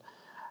put in.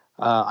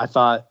 I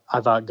thought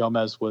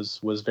Gomez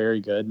was very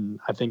good,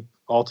 and I think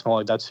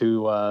ultimately that's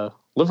who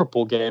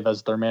Liverpool gave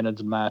as their man of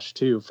the match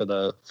too for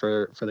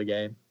the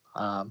game.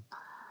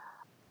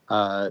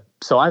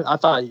 So I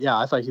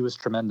thought he was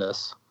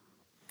tremendous.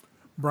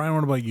 Brian,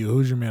 what about you?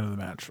 Who's your man of the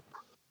match?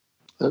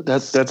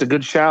 That's a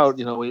good shout.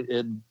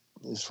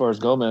 As far as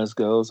Gomez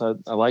goes, I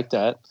like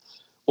that.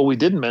 What we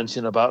didn't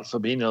mention about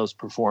Fabinho's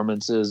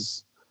performance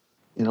is,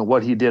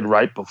 what he did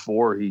right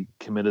before he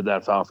committed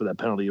that foul for that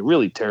penalty. A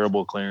really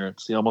terrible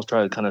clearance. He almost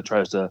tries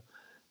to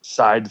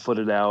side foot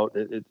it out.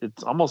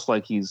 It's almost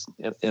like he's,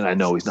 and I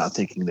know he's not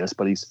thinking this,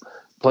 but he's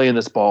playing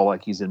this ball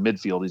like he's in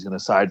midfield. He's going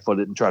to side foot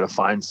it and try to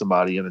find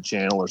somebody in a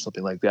channel or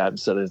something like that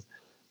instead of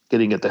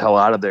getting it the hell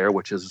out of there,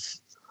 which is,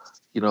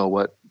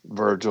 what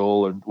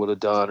Virgil would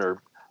have done,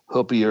 or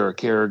Hoopy or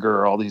Carragher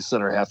or all these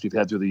center halves we've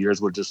had through the years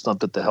would just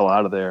stumped it the hell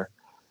out of there.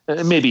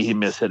 And maybe he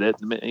mishit it.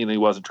 He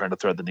wasn't trying to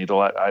thread the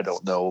needle. I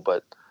don't know,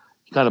 but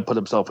he kind of put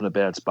himself in a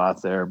bad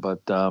spot there.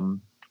 But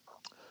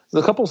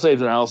the couple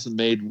saves that Allison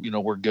made,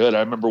 were good. I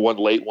remember one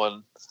late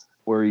one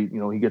where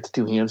he gets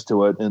two hands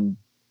to it and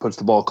puts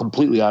the ball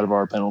completely out of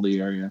our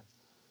penalty area,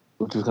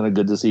 which was kind of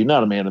good to see.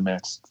 Not a man of the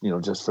match,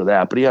 just for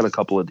that, but he had a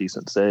couple of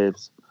decent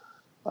saves.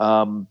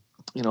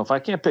 If I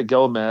can't pick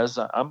Gomez,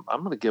 I'm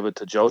going to give it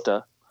to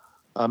Jota.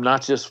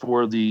 Not just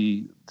for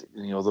the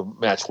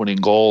match-winning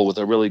goal with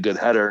a really good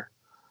header,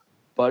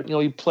 but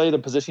he played a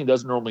position he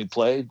doesn't normally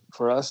play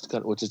for us,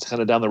 which is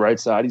kind of down the right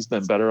side. He's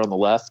been better on the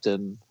left,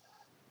 and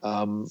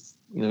a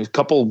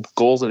couple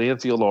goals at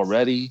Anfield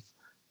already.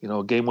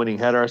 game-winning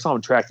header. I saw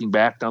him tracking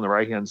back down the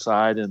right-hand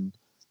side and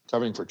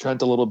covering for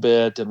Trent a little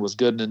bit, and was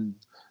good in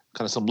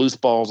kind of some loose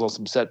balls on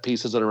some set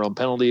pieces at our own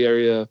penalty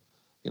area.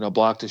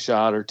 Blocked a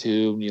shot or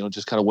two.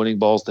 Just kind of winning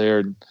balls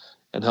there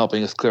and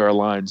helping us clear our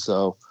line.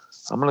 So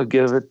I'm going to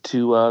give it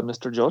to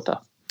Mr.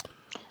 Jota.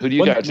 Who do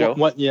you got, Joe?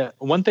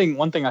 One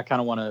thing I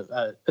kind of want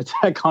to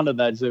attack onto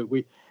that is that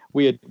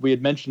we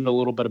had mentioned a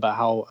little bit about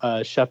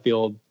how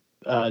Sheffield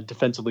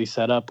defensively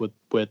set up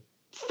with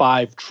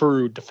 5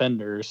 true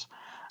defenders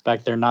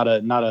back there, not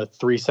a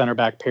 3 center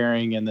back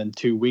pairing and then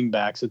 2 wing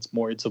backs. It's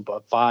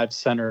a 5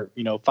 center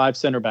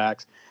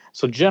backs.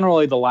 So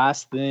generally the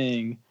last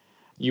thing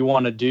you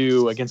want to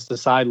do against a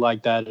side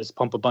like that is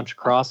pump a bunch of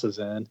crosses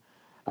in.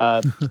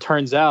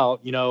 Turns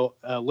out,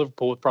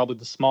 Liverpool with probably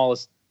the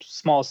smallest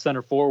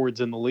center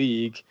forwards in the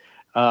league.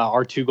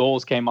 Our 2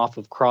 goals came off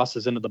of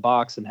crosses into the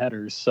box and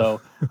headers. So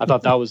I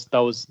thought that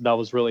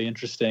was really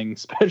interesting,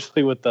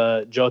 especially with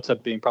Jota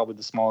being probably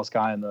the smallest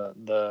guy in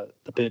the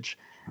pitch,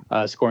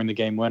 scoring the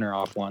game winner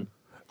off one.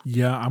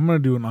 Yeah, I'm going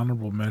to do an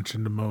honorable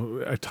mention to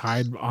Mo, a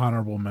tied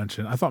honorable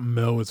mention. I thought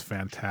Mo was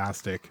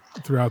fantastic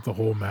throughout the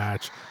whole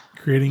match,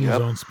 creating his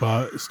own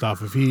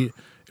stuff. If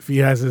he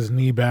has his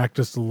knee back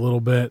just a little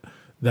bit,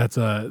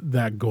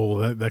 that goal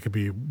that could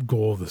be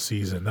goal of the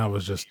season. That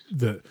was just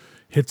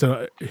hits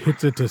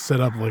it to set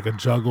up like a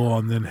juggle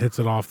and then hits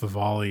it off the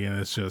volley, and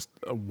it's just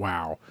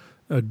wow,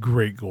 a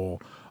great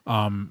goal.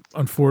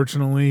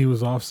 Unfortunately, he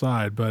was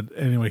offside, but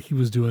anyway, he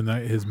was doing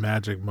his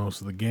magic most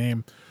of the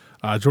game.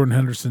 Jordan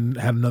Henderson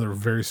had another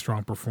very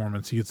strong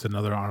performance. He gets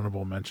another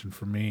honorable mention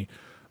for me.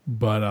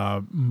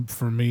 But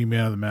for me,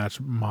 man of the match,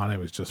 Mane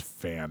was just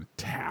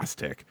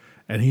fantastic.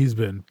 And he's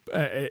been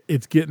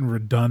it's getting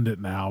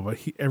redundant now, but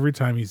every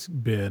time he's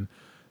been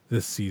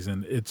this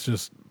season,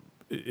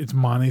 it's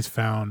Mane's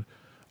found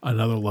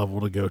another level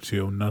to go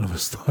to. None of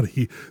us thought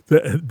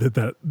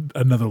that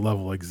another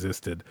level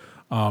existed.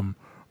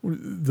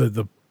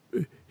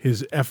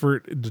 His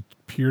effort,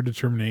 pure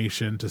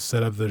determination to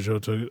set up the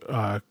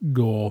Jota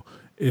goal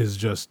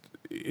is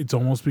it's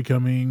almost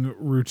becoming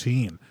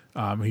routine.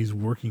 He's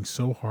working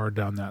so hard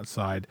down that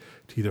side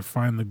to either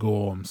find the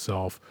goal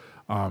himself.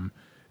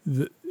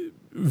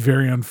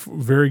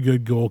 Very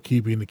good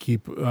goalkeeping to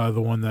keep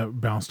the one that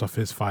bounced off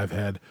his 5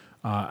 head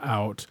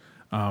out.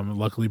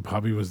 Luckily,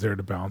 Bobby was there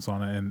to bounce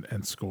on it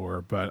and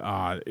score. But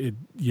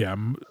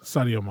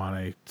Sadio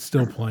Mane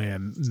still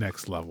playing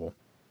next level.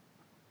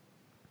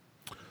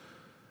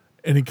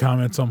 Any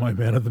comments on my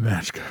man of the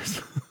match,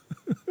 guys?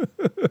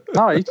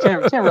 No, you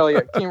can't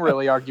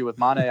really argue with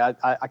Mane. I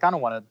kind of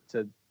wanted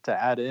to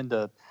add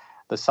into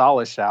the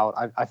Salah shout.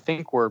 I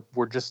think we're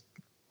just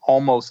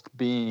almost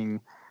being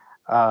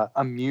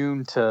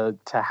immune to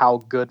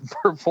how good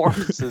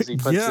performances he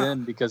puts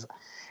in, because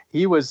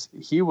he was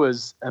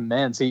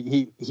immense.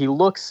 He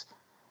looks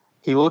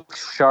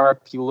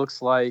sharp. He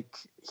looks like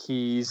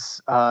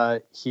he's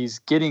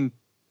getting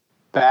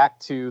back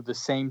to the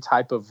same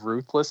type of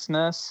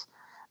ruthlessness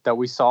that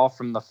we saw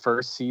from the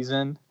first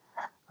season,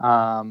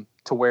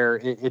 to where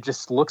it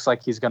just looks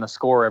like he's going to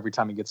score every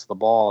time he gets the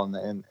ball in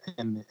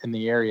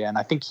the area. And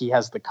I think he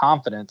has the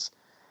confidence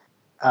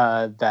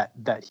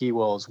that he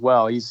will as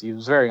well. He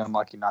was very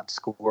unlucky not to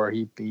score.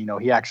 He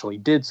actually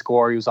did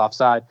score. He was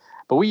offside,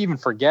 but we even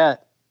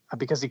forget,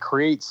 because he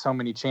creates so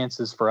many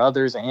chances for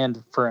others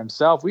and for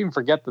himself. We even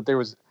forget that there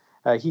was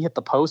he hit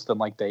the post in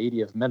like the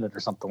 80th minute or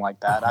something like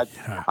that.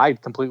 I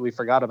completely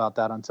forgot about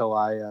that until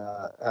I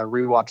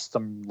rewatched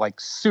some like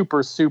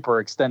super, super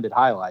extended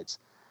highlights.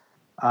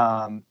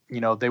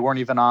 They weren't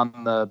even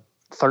on the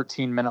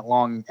 13-minute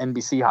long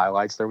NBC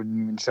highlights. They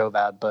wouldn't even show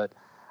that, but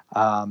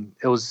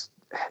it was,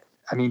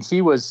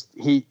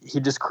 he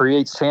just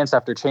creates chance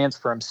after chance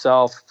for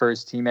himself, for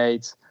his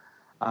teammates,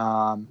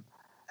 and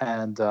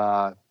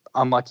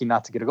unlucky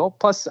not to get a goal.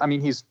 Plus,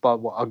 he's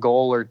a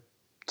goal or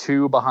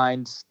 2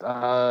 behind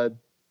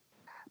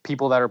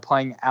people that are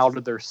playing out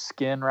of their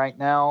skin right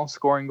now,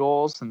 scoring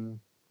goals, and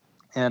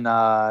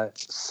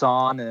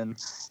Son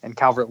and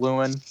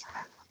Calvert-Lewin.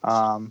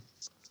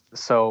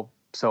 So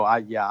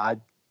I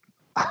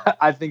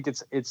think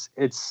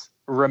it's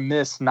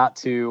remiss not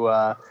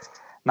to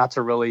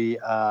really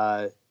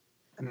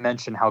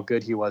mention how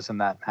good he was in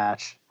that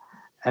match,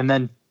 and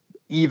then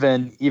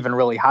even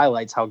really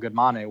highlights how good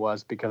Mane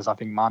was, because I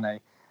think Mane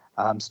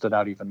stood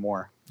out even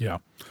more. Yeah,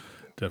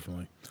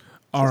 definitely.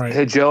 All right.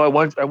 Hey Joe, I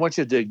want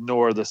you to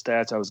ignore the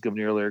stats I was giving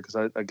you earlier,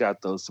 because I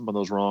got some of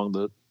those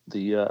wrong.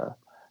 The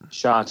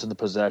shots and the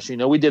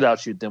possession. We did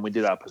outshoot them, we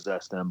did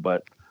outpossess them,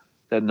 but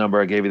that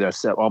number I gave you,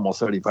 that's almost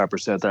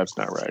 35%. That's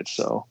not right.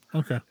 So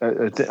okay,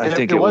 I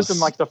think it wasn't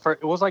like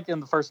it was like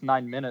in the first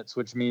 9 minutes,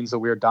 which means that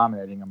we were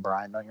dominating them.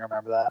 Brian, don't you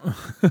remember that?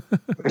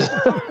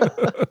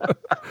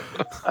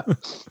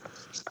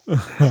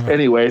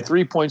 Anyway,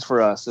 3 points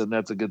for us, and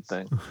that's a good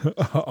thing.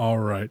 All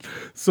right.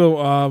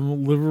 So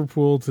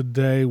Liverpool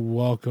today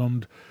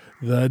welcomed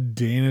the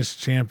Danish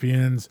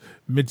champions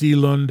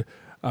Midtjylland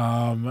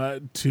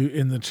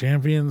in the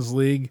Champions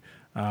League.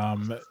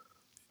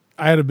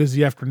 I had a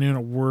busy afternoon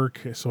at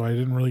work, so I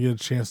didn't really get a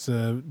chance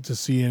to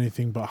see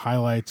anything but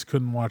highlights.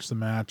 Couldn't watch the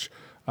match.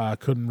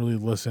 Couldn't really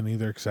listen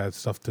either because I had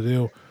stuff to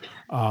do.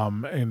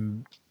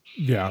 And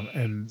be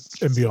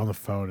on the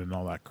phone and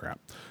all that crap.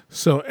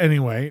 So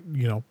anyway,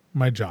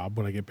 my job,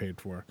 what I get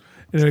paid for.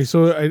 Anyway,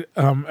 so I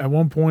at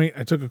one point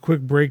I took a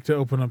quick break to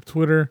open up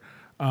Twitter.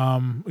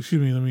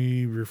 Excuse me, let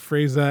me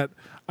rephrase that.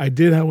 I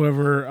did,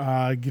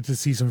 however, get to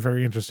see some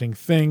very interesting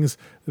things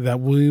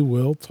that we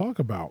will talk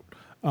about,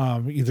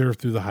 either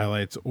through the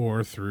highlights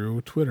or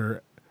through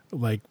Twitter,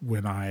 like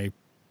when I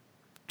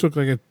took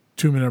like a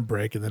 2-minute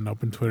break and then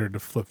opened Twitter to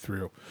flip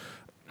through.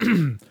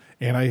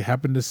 And I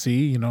happened to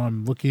see,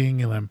 I'm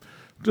looking and I'm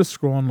just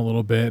scrolling a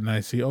little bit and I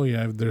see, oh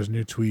yeah, there's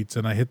new tweets,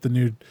 and I hit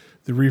the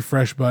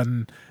refresh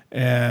button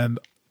and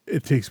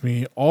it takes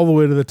me all the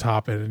way to the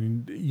top.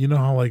 And you know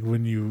how like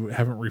when you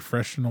haven't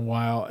refreshed in a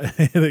while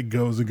and it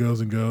goes and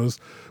goes and goes?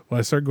 Well,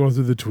 I start going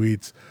through the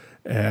tweets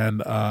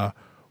and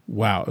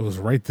wow, it was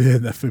right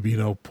then that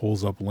Fabinho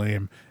pulls up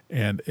lame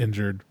and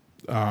injured.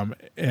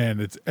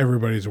 And it's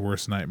everybody's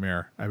worst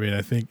nightmare. I mean,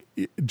 I think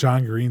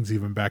John Green's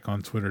even back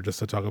on Twitter just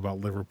to talk about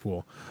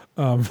Liverpool.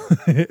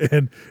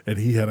 And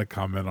he had a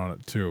comment on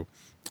it too.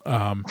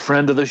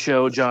 Friend of the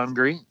show, John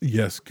Green.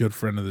 Yes, good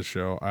friend of the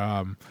show.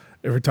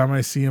 Every time I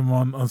see him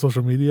on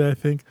social media, I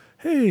think,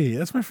 hey,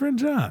 that's my friend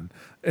John.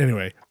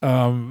 Anyway,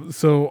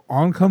 so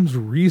on comes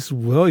Reece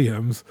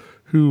Williams,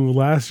 who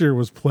last year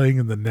was playing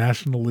in the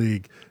National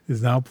League,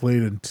 is now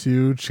played in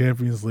 2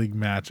 Champions League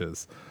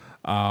matches.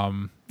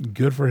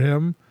 Good for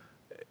him.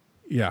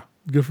 Yeah,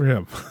 good for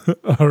him.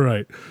 All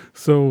right.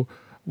 So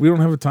we don't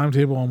have a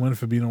timetable on when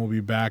Fabinho will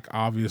be back.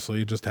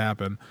 Obviously, it just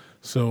happened.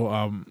 So,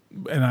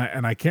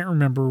 and I can't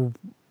remember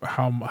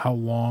how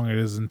long it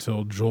is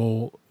until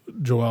Joel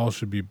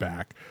should be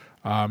back.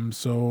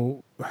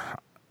 So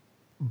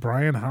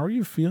Brian, how are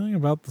you feeling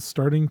about the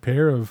starting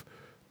pair of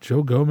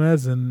Joe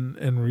Gomez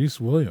and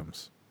Reece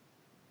Williams?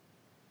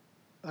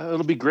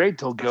 It'll be great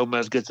till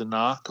Gomez gets a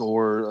knock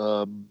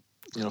or,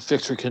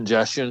 fixture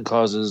congestion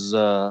causes,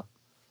 I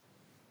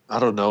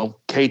don't know,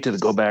 Kate to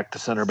go back to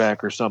center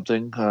back or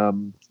something.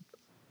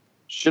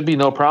 Should be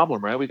no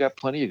problem, right? We got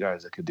plenty of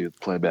guys that could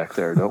play back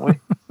there, don't we?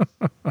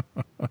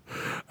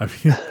 I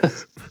mean,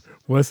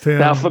 West Ham.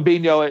 Now,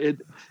 Fabinho,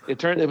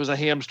 it was a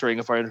hamstring,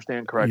 if I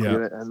understand correctly.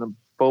 Yeah. And the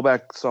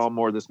Bobak saw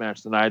more of this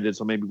match than I did,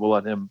 so maybe we'll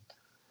let him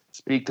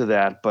speak to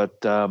that.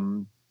 But,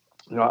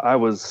 I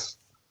was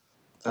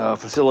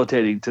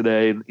facilitating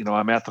today.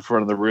 I'm at the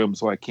front of the room,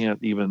 so I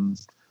can't even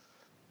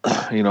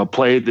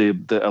play the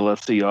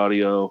LFC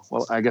audio.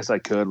 Well, I guess I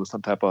could with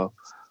some type of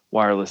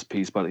wireless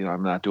piece, but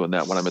I'm not doing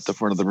that when I'm at the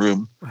front of the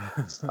room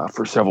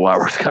for several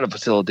hours, kind of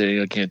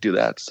facilitating. I can't do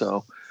that.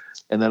 So,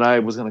 and then I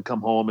was going to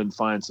come home and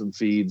find some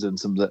feeds and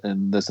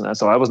this and that.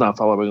 So I was not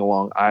following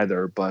along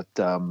either. But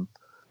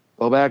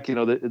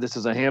Bobak, this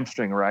is a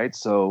hamstring, right?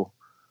 So,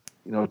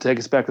 take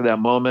us back to that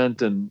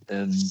moment and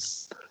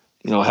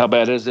how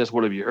bad is this?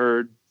 What have you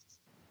heard?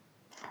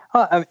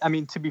 I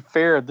mean, to be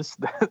fair, this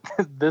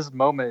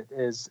moment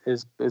is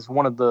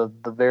one of the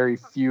very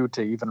few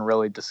to even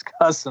really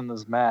discuss in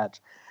this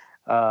match.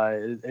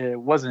 It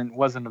wasn't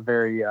a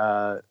very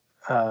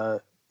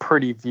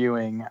pretty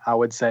viewing, I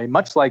would say.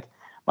 Much like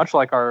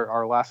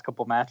our last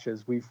couple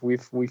matches, we've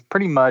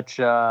pretty much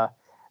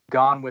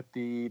gone with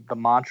the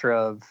mantra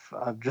of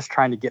just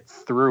trying to get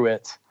through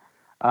it.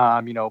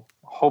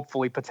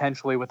 Hopefully,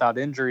 potentially without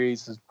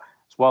injuries, as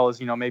well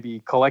as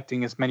maybe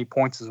collecting as many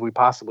points as we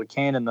possibly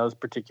can in those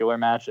particular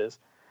matches.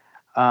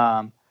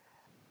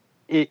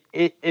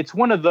 It's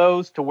one of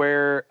those to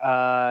where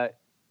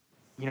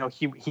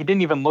he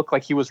didn't even look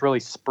like he was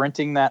really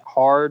sprinting that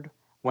hard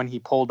when he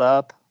pulled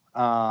up.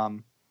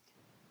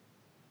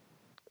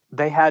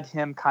 They had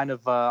him kind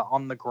of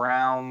on the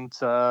ground,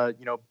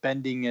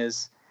 bending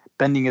his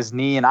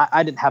knee, and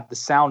I didn't have the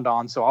sound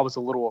on, so I was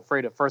a little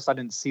afraid at first. I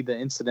didn't see the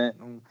incident,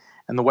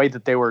 and the way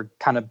that they were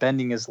kind of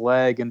bending his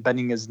leg and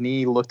bending his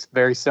knee looked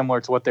very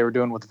similar to what they were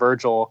doing with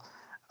Virgil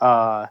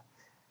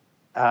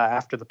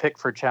after the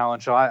Pickford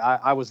challenge. So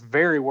I was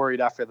very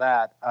worried after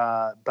that,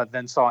 but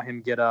then saw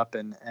him get up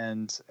and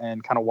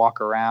kind of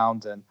walk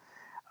around. And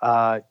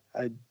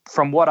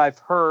from what I've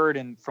heard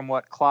and from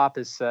what Klopp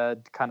has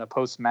said kind of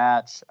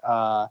post-match,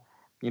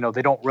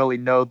 they don't really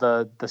know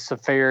the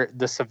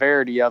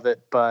severity of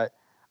it, but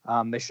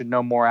they should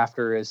know more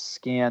after his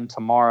scan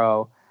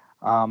tomorrow.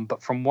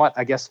 But from what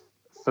I guess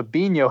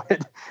Fabinho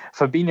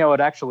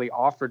had actually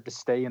offered to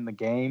stay in the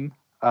game.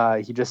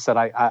 He just said,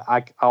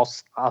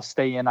 I'll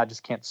stay in. I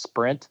just can't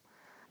sprint,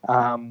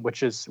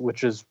 which is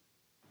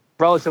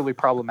relatively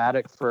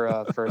problematic for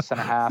a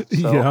center half.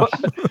 So Yeah.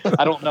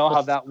 I don't know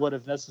how that would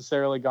have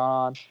necessarily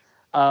gone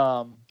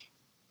on.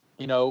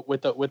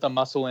 With a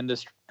muscle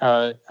injury,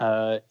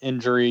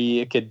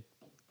 it could,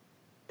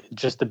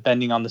 just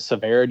depending on the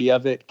severity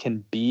of it,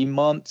 can be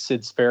months.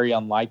 It's very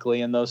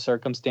unlikely in those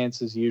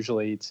circumstances.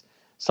 Usually it's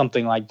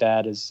something like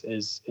that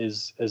is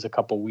a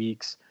couple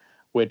weeks,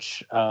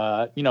 which,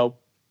 not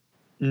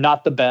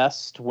the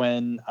best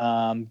when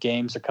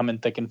games are coming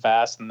thick and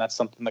fast. And that's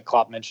something that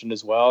Klopp mentioned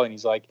as well. And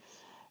he's like,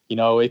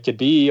 it could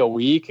be a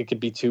week, it could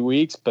be 2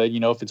 weeks, but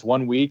if it's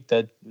 1 week,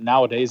 that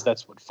nowadays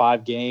that's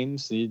 5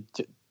 games.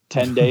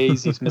 10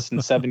 days, he's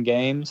missing 7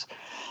 games,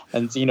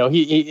 and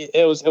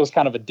it was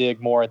kind of a dig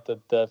more at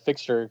the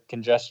fixture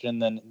congestion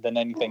than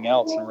anything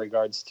else in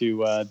regards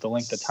to the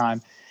length of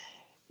time.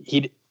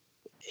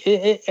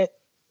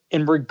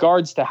 In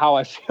regards to how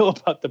I feel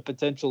about the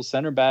potential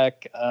center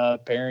back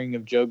pairing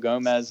of Joe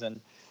Gomez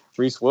and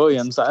Reese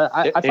Williams,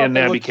 I thought and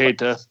Naby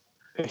Keita,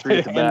 3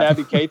 at the back. and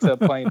Naby Keita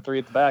playing 3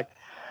 at the back.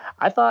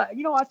 I thought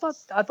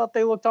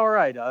they looked all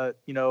right. I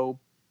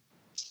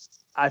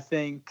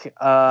think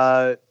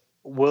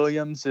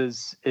Williams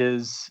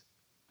is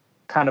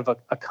kind of a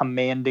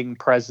commanding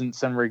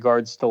presence in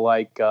regards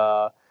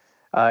to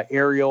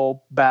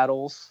aerial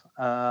battles,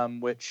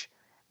 which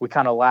we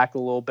kind of lack a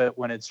little bit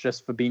when it's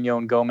just Fabinho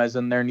and Gomez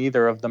in there.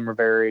 Neither of them are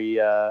very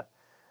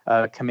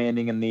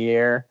commanding in the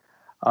air.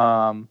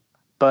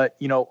 But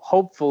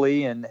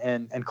hopefully,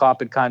 and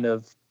Klopp had kind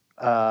of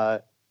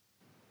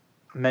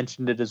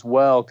mentioned it as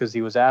well because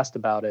he was asked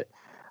about it.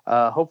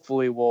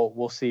 Hopefully,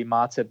 we'll see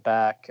Matip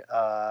back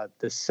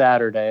this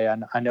Saturday.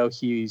 And I know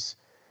he's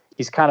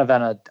kind of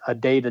in a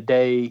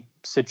day-to-day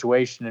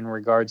situation in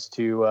regards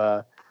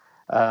to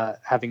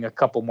having a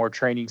couple more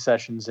training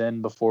sessions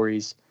in before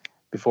he's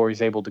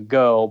able to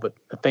go. But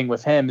the thing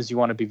with him is you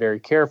want to be very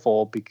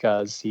careful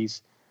because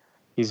he's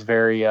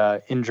very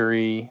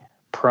injury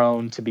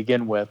prone to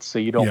begin with. So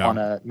you don't want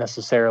to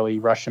necessarily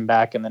rush him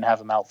back and then have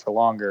him out for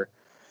longer.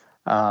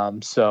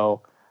 It's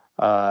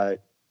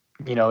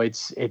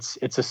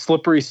a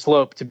slippery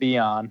slope to be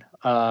on.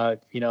 Our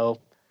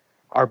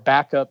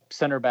backup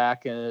center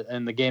back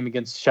in the game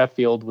against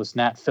Sheffield was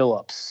Nat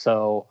Phillips.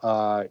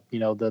 So,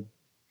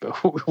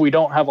 we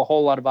don't have a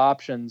whole lot of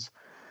options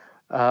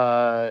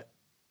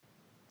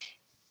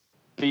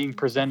being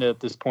presented at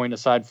this point,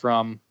 aside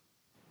from,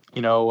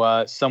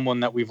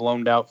 someone that we've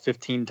loaned out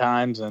 15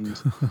 times and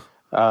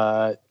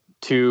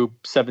 2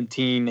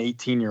 17,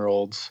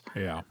 18-year-olds.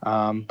 Yeah.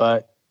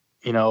 But,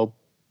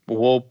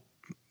 we'll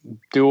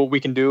do what we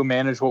can do,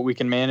 manage what we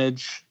can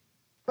manage.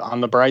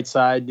 On the bright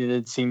side,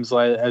 it seems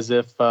like as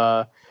if,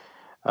 what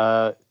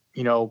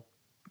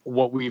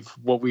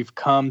we've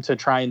come to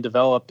try and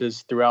develop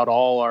is throughout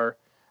all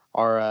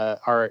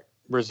our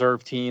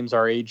reserve teams,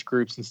 our age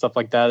groups and stuff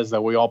like that, is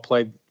that we all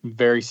play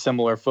very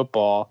similar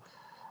football.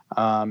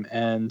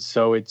 And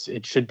so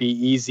it should be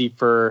easy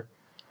for,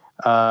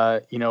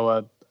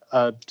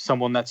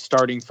 someone that's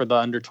starting for the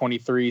under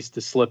 23s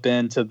to slip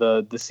into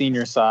the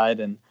senior side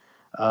and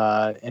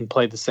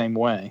play the same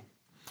way.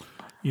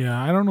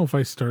 Yeah, I don't know if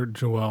I start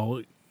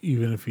Joel,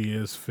 even if he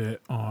is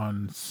fit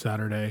on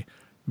Saturday.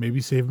 Maybe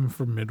save him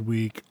for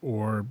midweek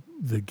or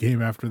the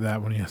game after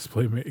that when he has to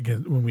play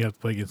when we have to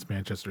play against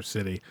Manchester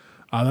City.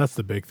 That's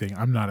the big thing.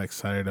 I'm not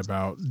excited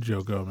about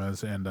Joe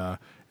Gomez and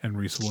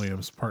Reese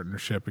Williams'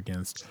 partnership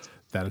against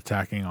that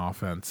attacking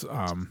offense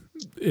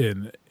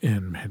in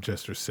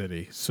Manchester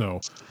City. So,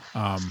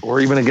 or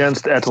even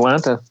against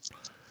Atalanta.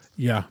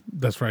 Yeah,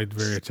 that's right.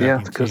 Very attacking.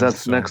 Yeah, because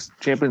that's the next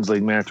Champions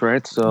League match,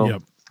 right? So,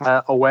 yep.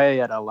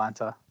 Away at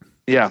Atalanta.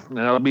 Yeah, and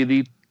that'll be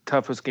the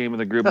toughest game of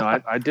the group. Now,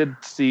 I did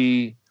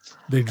see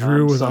they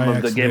drew with some Ajax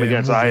of the game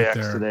against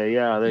Ajax today.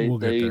 Yeah, we'll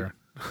get there.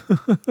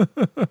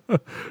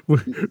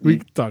 we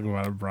can talk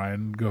about it,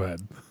 Brian. Go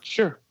ahead.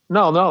 Sure.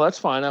 No, that's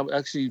fine.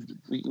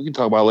 We can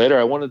talk about it later.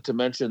 I wanted to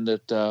mention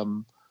that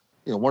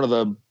one of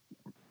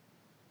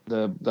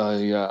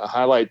the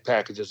highlight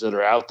packages that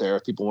are out there,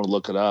 if people want to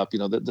look it up,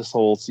 this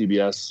whole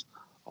CBS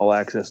All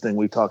Access thing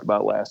we talked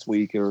about last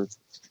week, or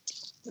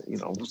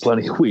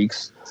plenty of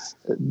weeks.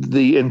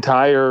 The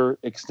entire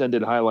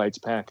extended highlights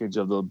package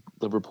of the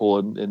Liverpool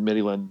and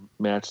Midtjylland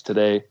match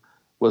today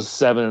was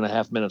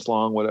 7.5 minutes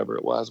long, whatever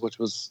it was, which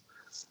was,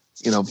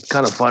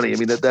 kind of funny. I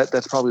mean,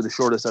 that's probably the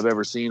shortest I've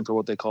ever seen for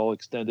what they call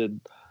extended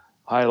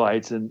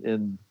highlights.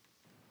 In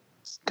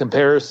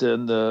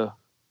comparison, the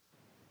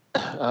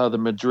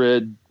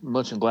Madrid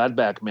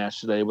Mönchengladbach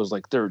match today was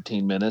like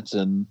 13 minutes,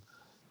 and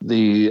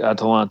the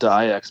Atalanta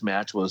Ajax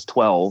match was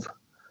 12.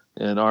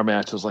 And our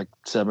match was like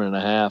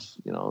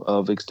 7.5,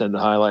 of extended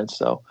highlights.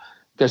 So I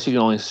guess you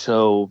can only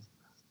show,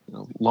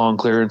 long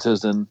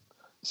clearances and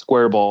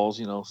square balls,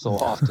 so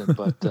often.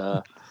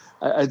 But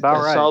I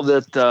saw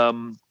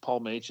that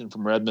Paul Machin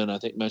from Redmond, I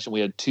think, mentioned we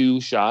had 2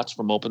 shots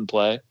from open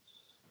play.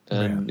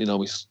 And,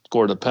 we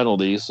scored a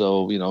penalty.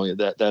 So,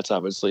 that's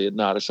obviously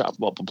not a shot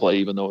from open play,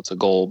 even though it's a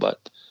goal.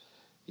 But,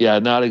 yeah,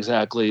 not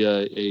exactly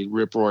a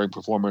rip-roaring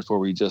performance where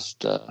we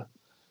just,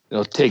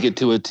 take it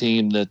to a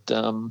team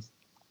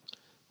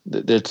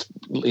that's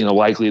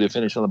likely to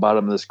finish on the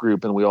bottom of this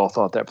group, and we all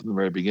thought that from the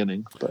very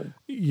beginning. But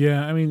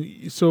yeah, I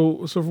mean,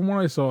 so from what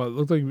I saw, it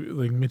looked like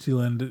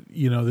Midtjylland,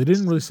 they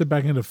didn't really sit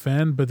back and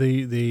defend, but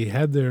they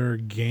had their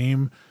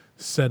game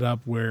set up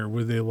where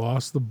they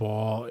lost the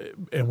ball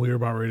and we were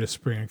about ready to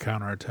spring a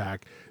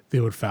counterattack, they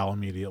would foul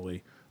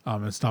immediately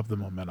and stop the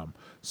momentum.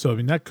 So I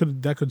mean that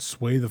could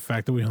sway the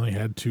fact that we only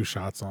had 2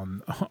 shots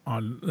on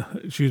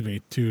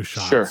 2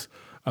 shots sure.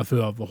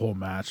 Throughout the whole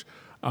match.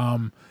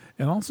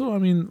 And also, I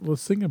mean,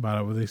 let's think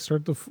about it. When they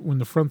start when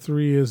the front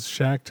three is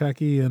Shaq,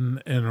 Taki,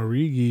 and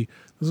Origi,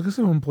 those guys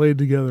haven't played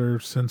together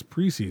since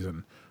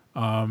preseason,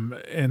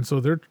 and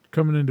so they're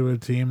coming into a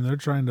team and they're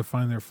trying to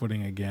find their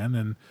footing again,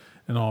 and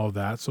all of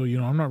that. So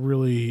I'm not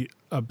really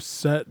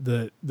upset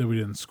that we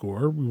didn't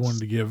score. We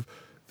wanted to give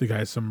the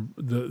guys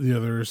the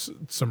others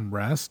some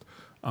rest,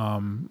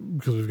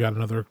 because we've got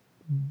another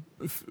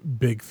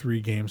big 3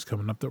 games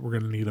coming up that we're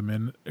going to need them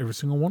in every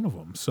single one of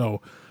them.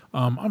 So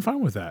I'm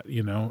fine with that,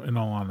 in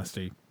all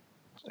honesty.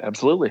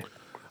 Absolutely.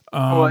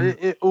 Well,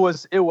 it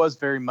was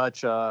very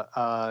much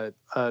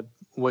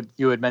what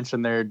you had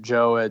mentioned there,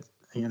 Joe. At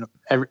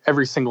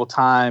every single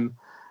time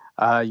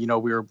we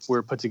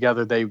were put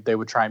together, they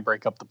would try and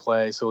break up the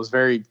play. So it was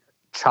very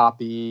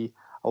choppy,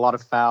 a lot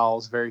of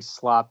fouls, very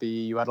sloppy.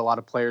 You had a lot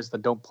of players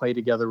that don't play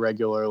together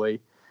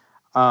regularly.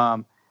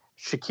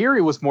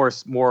 Shaqiri was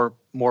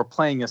more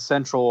playing a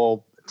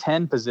central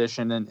 10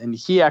 position, and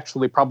he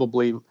actually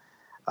probably,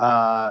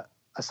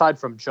 aside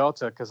from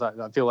Jota, because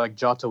I feel like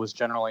Jota was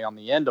generally on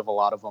the end of a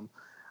lot of them,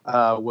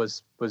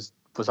 was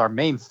our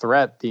main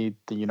threat. The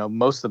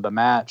most of the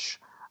match.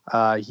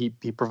 He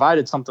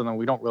provided something that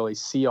we don't really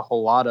see a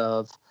whole lot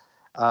of,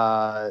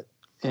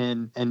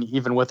 and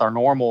even with our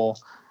normal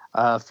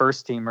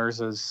first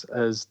teamers,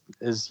 as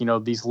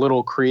these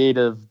little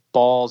creative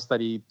balls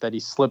that he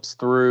slips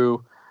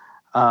through.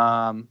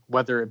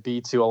 Whether it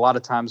be to, a lot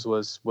of times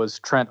was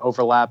Trent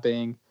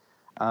overlapping,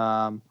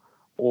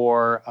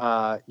 or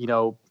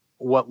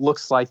what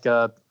looks like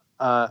a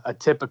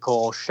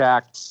typical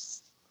Shaq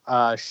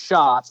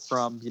shot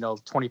from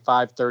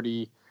 25,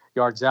 30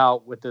 yards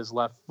out with his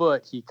left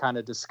foot. He kind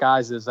of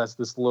disguises as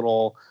this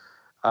little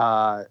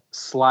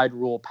slide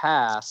rule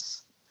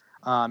pass,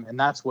 and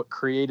that's what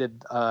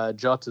created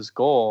Jota's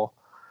goal.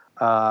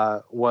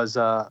 Was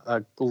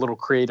a little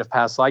creative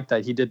pass like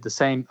that. He did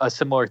a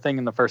similar thing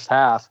in the first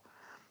half.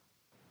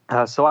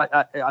 So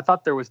I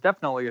thought there was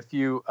definitely a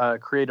few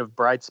creative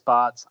bright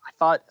spots. I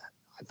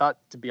thought,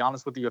 to be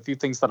honest with you, a few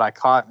things that I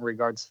caught in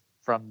regards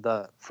from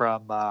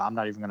I'm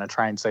not even going to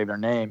try and say their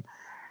name,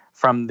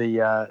 from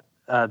the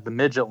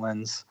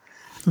Midgetlands.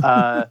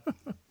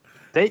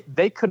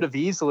 They could have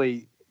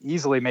easily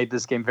made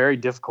this game very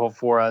difficult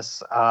for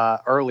us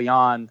early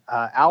on.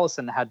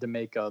 Allison had to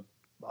make a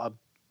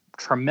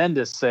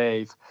tremendous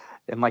save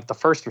in like the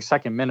first or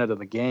second minute of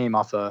the game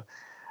off a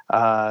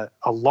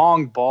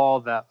long ball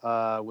that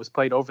was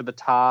played over the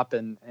top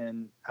and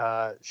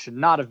should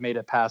not have made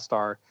it past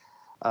our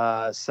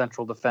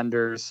central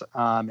defenders,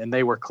 and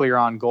they were clear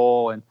on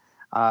goal. And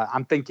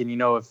I'm thinking,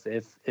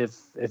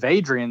 if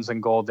Adrian's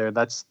in goal there,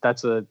 that's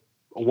a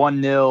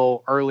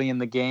 1-0 early in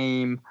the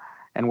game,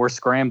 and we're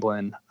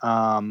scrambling.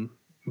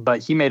 But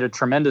he made a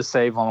tremendous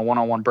save on a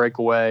one-on-one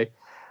breakaway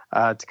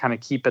to kind of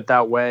keep it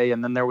that way.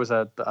 And then there was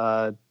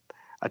a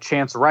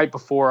chance right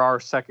before our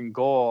second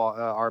goal,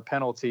 our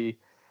penalty,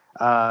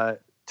 to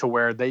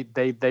where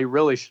they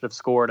really should have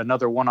scored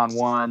another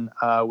one-on-one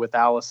with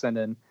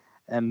Allison,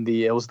 and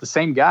it was the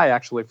same guy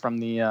actually from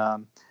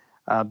the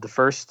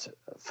first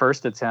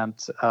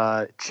attempt,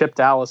 chipped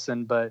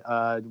Allison, but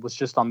was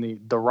just on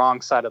the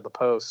wrong side of the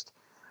post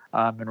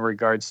in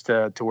regards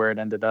to where it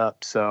ended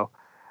up. So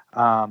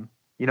they're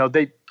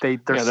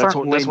that's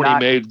when he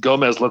made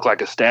Gomez look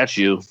like a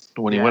statue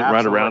when he went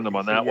right around him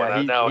on that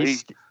one.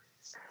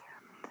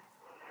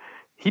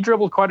 He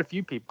dribbled quite a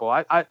few people.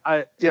 He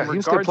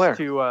was a good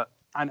player.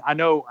 I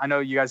know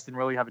you guys didn't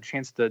really have a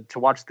chance to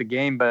watch the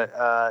game, but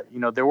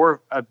there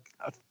were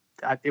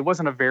it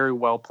wasn't a very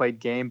well played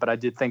game, but I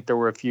did think there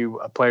were a few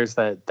players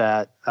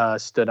that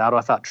stood out.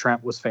 I thought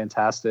Trent was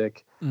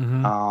fantastic.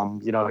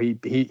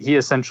 Mm-hmm. He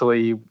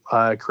essentially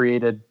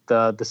created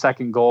the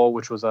second goal,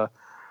 which was a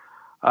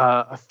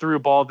through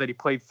ball that he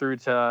played through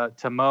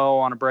to Mo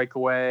on a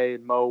breakaway.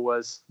 Mo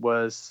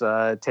was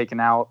taken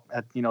out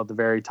at the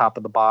very top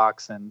of the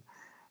box and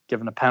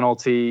given a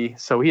penalty.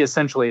 So he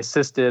essentially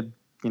assisted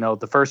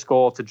the first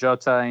goal to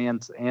Jota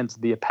and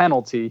the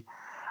penalty,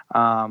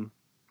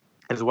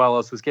 as well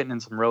as was getting in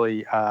some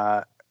really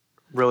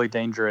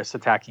dangerous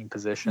attacking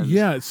positions.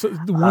 Yeah, so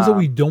the ones that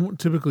we don't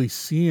typically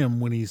see him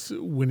when he's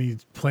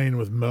playing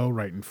with Mo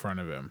right in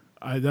front of him.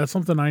 That's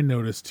something I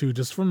noticed too,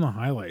 just from the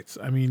highlights.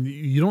 I mean,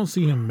 you don't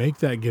see him make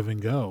that give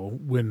and go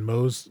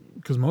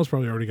because Mo's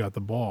probably already got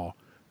the ball.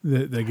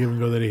 That give and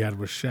go that he had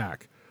with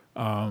Shaq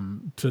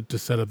to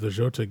set up the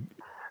Jota goal.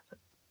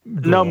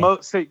 No,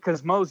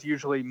 because Mo's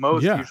usually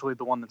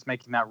the one that's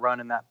making that run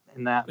in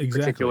that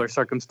particular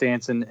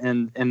circumstance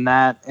and in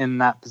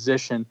that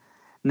position.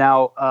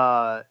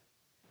 Now,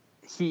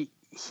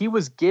 he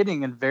was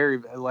getting in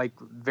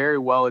very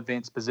well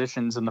advanced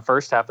positions in the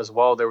first half as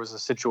well. There was a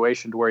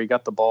situation to where he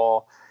got the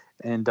ball,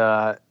 and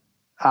I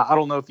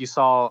don't know if you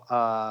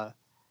saw.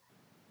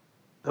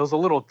 There was a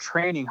little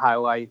training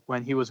highlight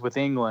when he was with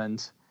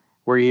England,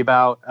 where he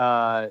about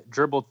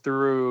dribbled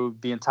through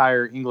the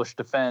entire English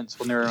defense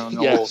when they were on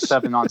the whole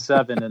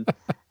 7-on-7,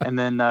 and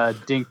then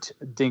dinked.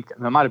 It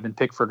might have been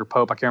Pickford or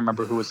Pope. I can't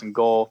remember who was in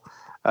goal.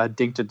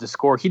 Dinked it to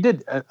score. He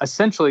did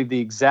essentially the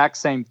exact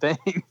same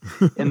thing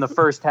in the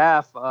first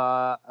half.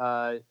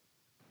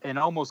 and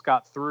almost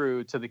got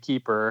through to the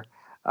keeper.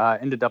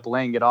 Ended up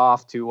laying it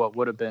off to what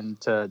would have been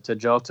to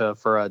Jota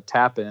for a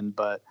tap in,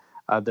 but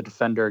the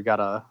defender got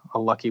a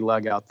lucky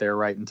leg out there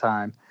right in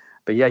time.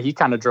 But yeah, he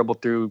kind of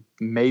dribbled through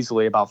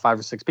mazily about 5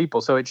 or 6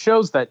 people. So it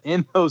shows that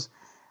in those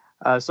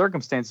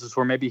circumstances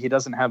where maybe he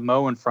doesn't have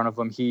Mo in front of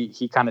him,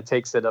 he kind of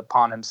takes it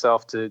upon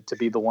himself to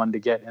be the one to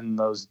get in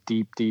those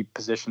deep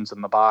positions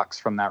in the box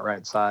from that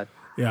right side.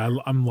 Yeah,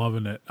 I'm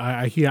loving it.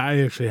 I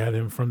actually had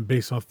him from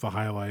based off the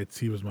highlights.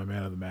 He was my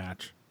man of the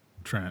match,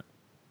 Trent.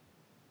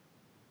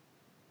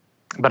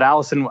 But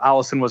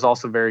Allison was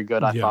also very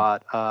good, I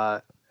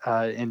thought,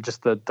 in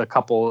just the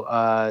couple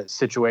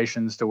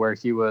situations to where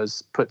he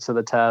was put to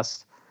the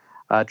test.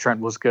 Trent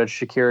was good.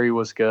 Shaqiri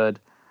was good.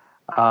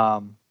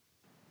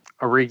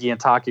 Origi and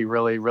Taki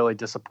really, really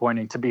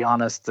disappointing, to be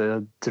honest.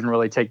 Didn't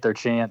really take their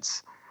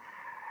chance.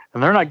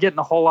 And they're not getting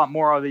a whole lot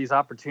more of these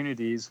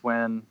opportunities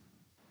when,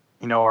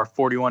 our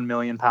 41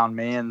 million pound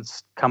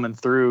man's coming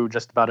through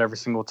just about every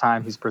single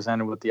time he's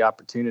presented with the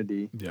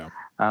opportunity. Yeah.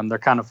 They're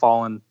kind of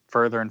falling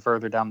further and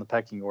further down the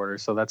pecking order.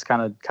 So that's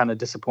kind of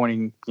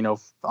disappointing,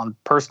 on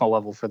personal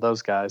level for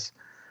those guys.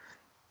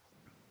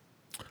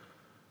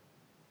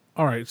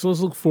 All right, so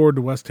let's look forward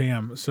to West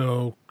Ham.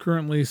 So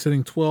currently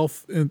sitting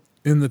 12th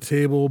in the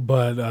table,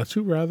 but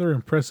 2 rather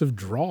impressive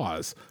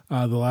draws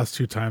the last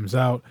 2 times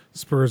out.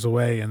 Spurs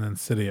away and then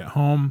City at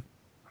home.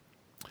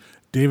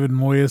 David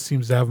Moyes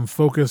seems to have him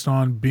focused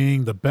on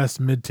being the best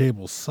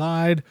mid-table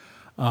side,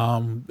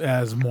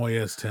 as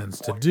Moyes tends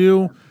to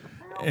do.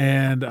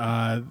 And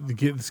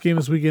this game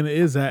this weekend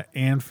is at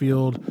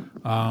Anfield.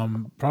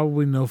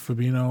 Probably no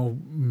Fabinho,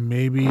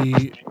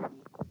 maybe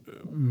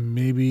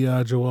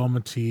Joel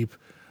Matip.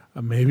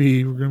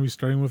 Maybe we're going to be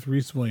starting with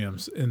Reece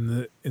Williams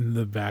in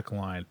the back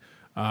line.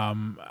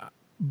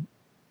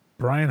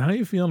 Brian, how are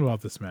you feeling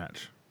about this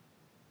match?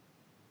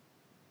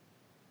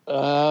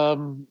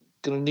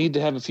 Going to need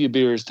to have a few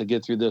beers to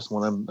get through this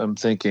one. I'm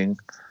thinking.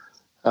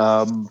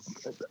 I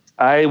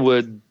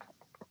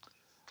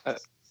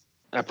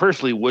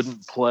personally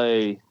wouldn't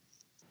play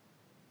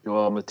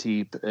Joel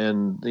Matip,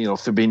 and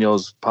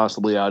Fabinho's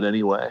possibly out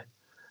anyway.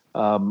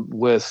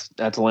 With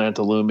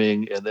Atalanta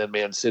looming and then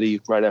Man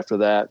City right after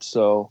that.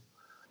 So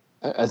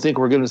I think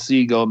we're going to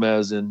see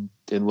Gomez and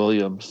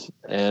Williams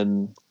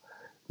and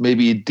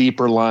maybe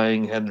deeper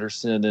lying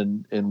Henderson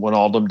and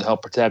Wijnaldum to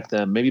help protect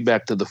them. Maybe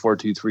back to the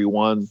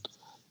 4-2-3-1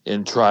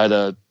 and try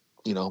to,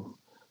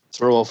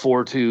 throw a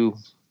 4-2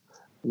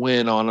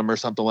 win on them or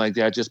something like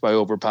that just by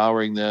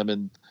overpowering them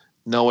and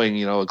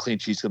knowing, a clean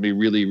sheet's going to be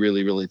really,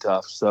 really, really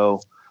tough.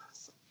 So,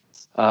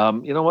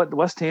 you know what?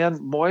 West Ham,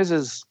 Moyes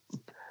is –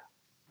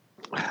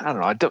 I don't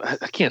know.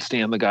 I can't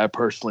stand the guy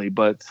personally,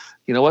 but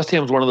West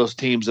Ham's one of those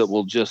teams that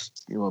will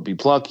just be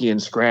plucky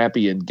and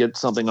scrappy and get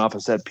something off a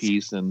set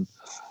piece, and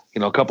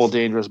a couple of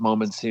dangerous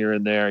moments here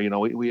and there.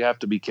 We have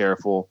to be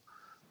careful.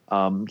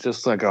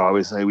 Just like I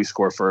always say, we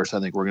score first. I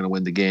think we're going to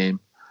win the game.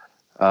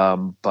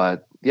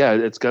 But yeah,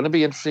 it's going to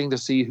be interesting to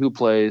see who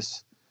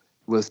plays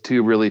with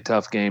 2 really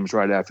tough games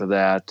right after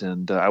that,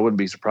 and I wouldn't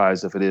be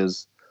surprised if it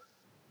is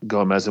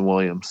Gomez and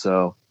Williams.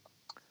 So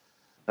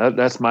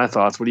that's my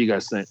thoughts. What do you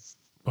guys think?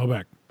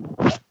 Bobek.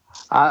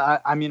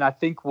 I mean, I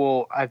think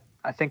I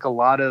think a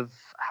lot of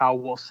how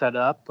we'll set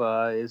up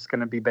is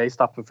going to be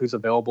based off of who's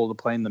available to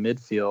play in the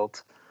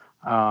midfield.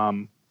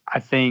 I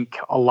think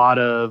a lot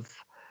of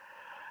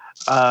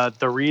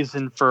the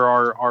reason for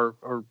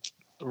our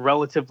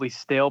relatively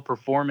stale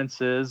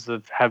performances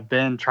have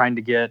been trying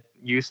to get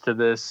used to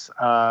this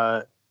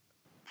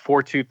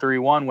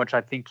 4-2-3-1, which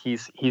I think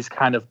he's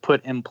kind of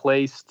put in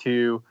place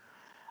to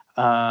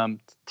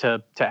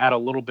add a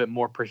little bit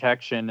more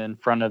protection in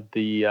front of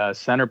the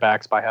center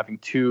backs by having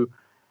two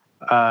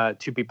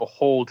people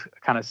hold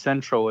kind of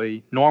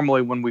centrally.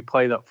 Normally, when we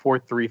play that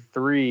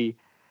 4-3-3,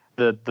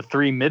 the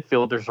 3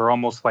 midfielders are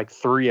almost like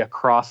 3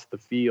 across the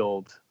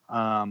field.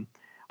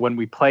 When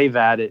we play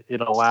that,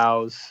 it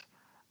allows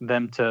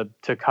them to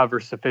cover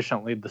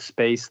sufficiently the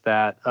space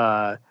that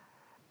the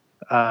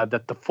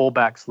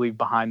fullbacks leave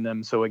behind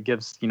them. So it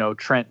gives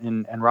Trent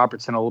and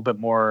Robertson a little bit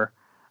more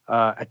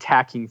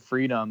attacking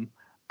freedom.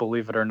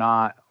 Believe it or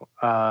not,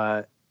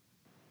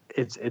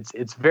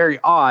 it's very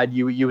odd.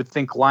 You would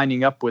think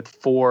lining up with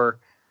 4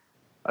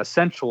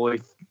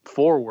 essentially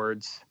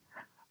forwards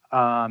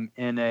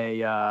in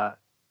a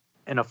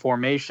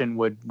formation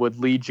would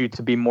lead you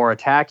to be more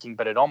attacking,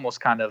 but it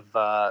almost kind of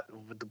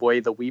with the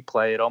way that we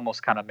play, it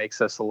almost kind of makes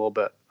us a little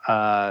bit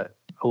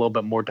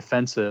more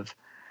defensive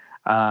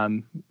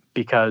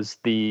because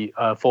the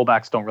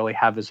fullbacks don't really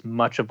have as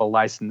much of a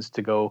license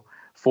to go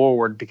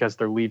forward because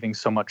they're leaving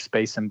so much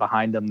space in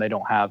behind them. They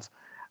don't have,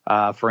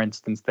 for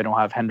instance, they don't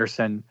have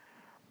Henderson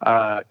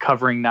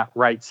covering that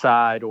right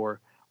side or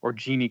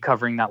Genie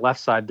covering that left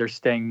side. They're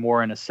staying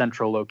more in a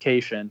central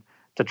location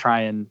to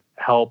try and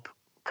help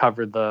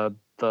cover the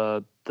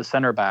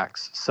center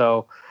backs.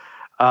 So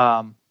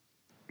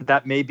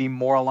that may be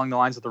more along the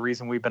lines of the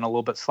reason we've been a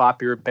little bit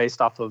sloppier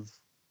based off of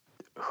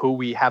who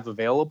we have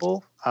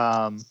available.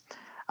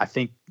 I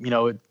think,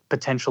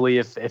 potentially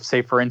if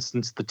say, for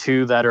instance, the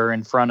 2 that are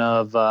in front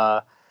of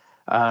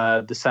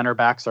the center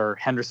backs are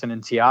Henderson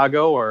and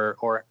Thiago,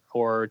 or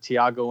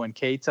Thiago and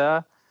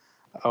Keita,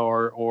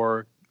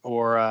 or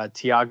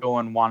Thiago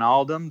and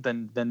Wijnaldum,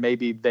 then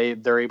maybe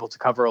they're able to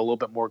cover a little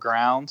bit more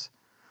ground,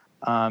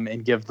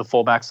 and give the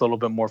fullbacks a little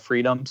bit more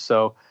freedom.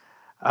 So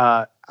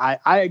I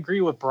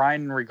agree with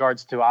Brian in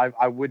regards to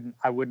I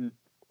wouldn't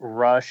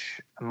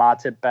rush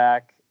Matip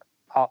back.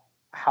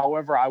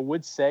 However, I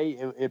would say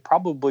it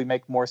probably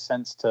make more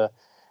sense to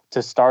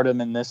start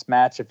him in this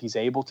match if he's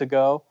able to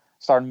go.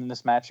 Start him in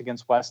this match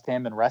against West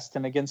Ham and rest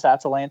him against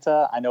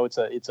Atalanta. I know it's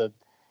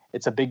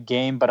a big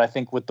game, but I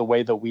think with the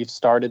way that we've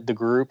started the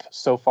group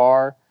so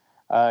far,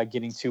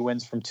 getting 2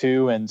 wins from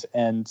 2,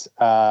 and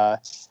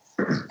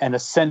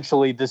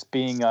essentially this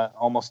being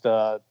almost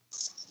a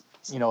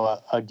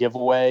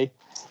giveaway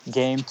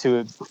game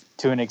to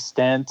an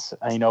extent,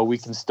 we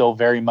can still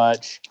very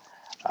much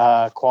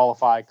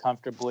qualify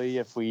comfortably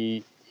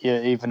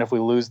even if we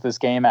lose this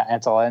game at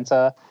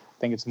Atalanta. I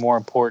think it's more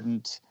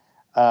important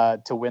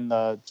to win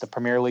the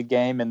Premier League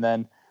game, and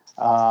then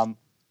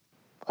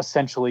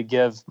essentially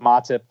give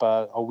Matip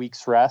a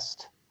week's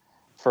rest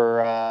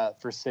for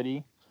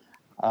City.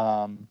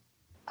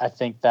 I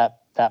think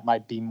that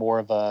might be more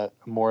of a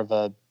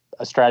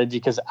strategy,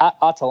 because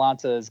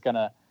Atalanta is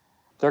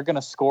they're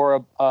gonna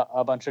score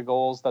a bunch of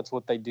goals. That's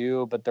what they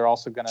do, but they're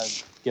also gonna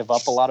give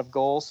up a lot of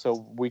goals.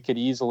 So we could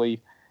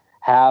easily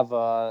have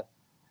a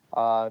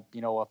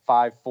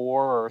 5-4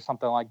 or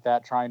something like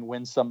that. Try and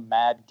win some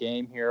mad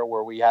game here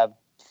where we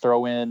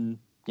throw in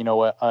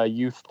a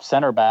youth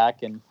center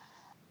back and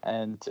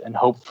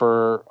hope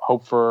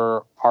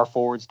for our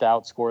forwards to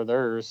outscore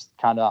theirs,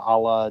 kind of a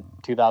la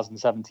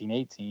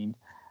 2017-18,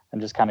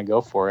 and just kind of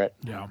go for it.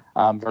 Yeah.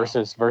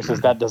 Versus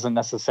that doesn't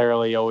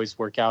necessarily always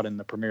work out in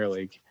the Premier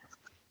League.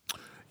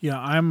 Yeah,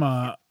 I'm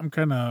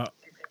kind of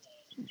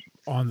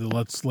on the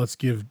let's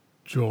give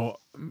Joel.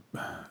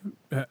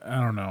 I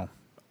don't know.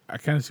 I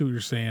kind of see what you're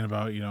saying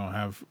about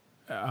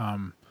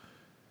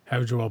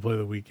have Joel play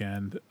the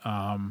weekend,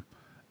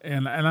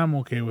 and I'm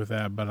okay with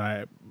that. But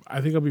I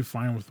think I'll be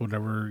fine with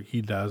whatever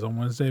he does on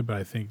Wednesday. But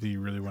I think that you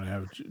really want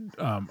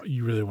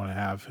to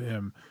have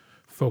him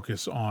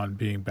focus on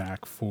being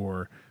back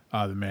for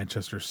the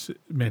Manchester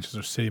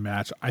City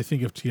match. I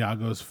think if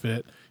Thiago's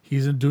fit,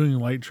 he's doing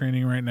light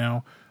training right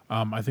now.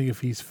 I think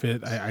if he's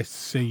fit, I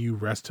say you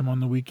rest him on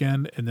the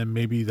weekend, and then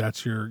maybe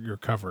that's your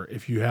cover.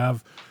 If you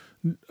have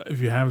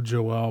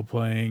Joel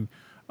playing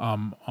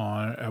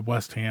at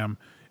West Ham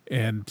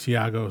and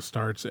Thiago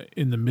starts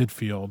in the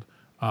midfield,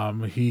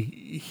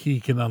 he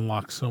can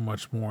unlock so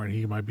much more, and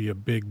he might be a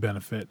big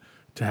benefit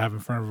to have in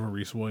front of a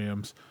Reece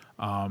Williams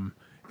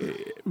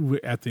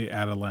at the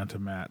Atalanta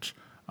match.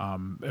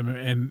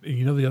 And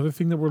the other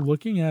thing that we're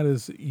looking at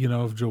is,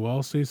 if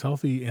Joel stays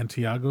healthy and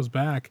Thiago's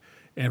back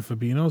and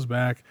Fabinho's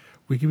back,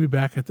 we could be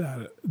back at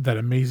that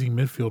amazing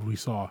midfield we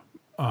saw.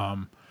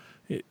 That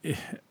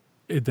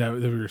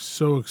we were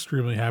so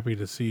extremely happy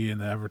to see in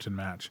the Everton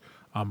match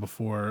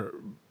before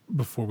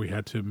we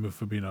had to move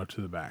Fabinho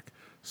to the back.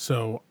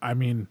 So, I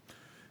mean,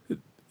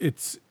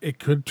 it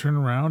could turn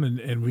around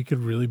and we could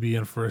really be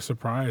in for a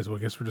surprise. Well,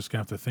 I guess we're just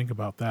going to have to think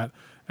about that,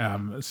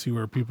 see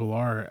where people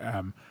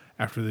are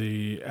after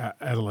the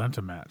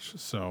Atalanta match.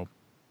 So,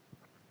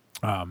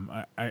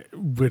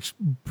 which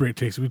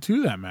takes me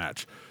to that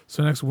match.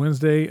 So next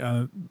Wednesday,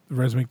 the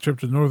Reds make a trip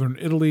to northern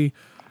Italy.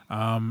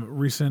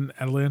 Recent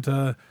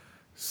Atalanta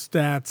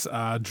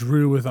stats,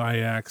 drew with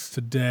Ajax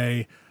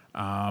today.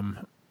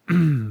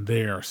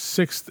 They are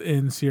 6th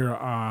in Serie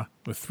A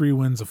with 3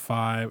 wins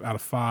out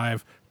of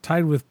 5,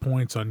 tied with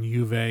points on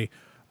Juve.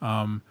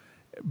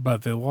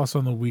 But they lost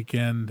on the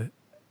weekend,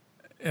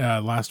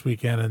 last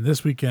weekend, and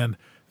this weekend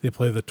they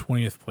play the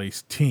 20th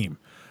place team,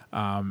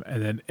 and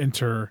then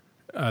enter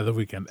the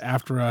weekend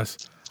after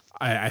us.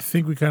 I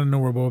think we kind of know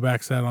where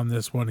Bobak's at on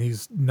this one.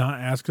 He's not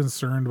as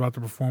concerned about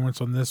the performance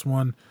on this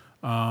one.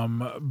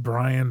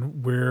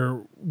 Brian,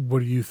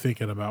 what are you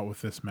thinking about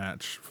with this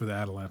match for the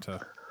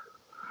Atalanta?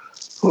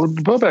 Well,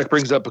 Bobak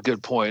brings up a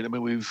good point. I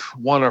mean, we've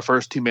won our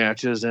first 2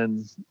 matches,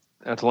 and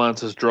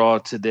Atalanta's draw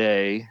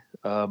today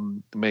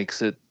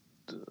makes it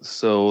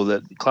so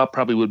that Klopp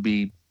probably would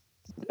be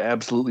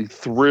absolutely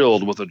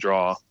thrilled with a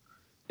draw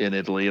in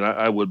Italy, and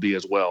I would be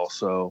as well.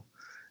 So,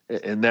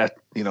 and that,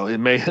 it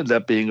may end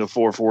up being a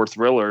 4-4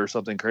 thriller or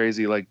something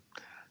crazy like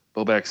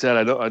Bobak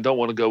said. I don't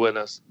want to go in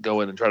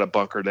and try to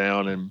bunker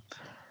down and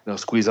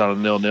squeeze out a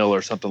 0-0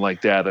 or something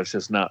like that. That's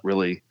just not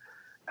really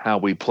how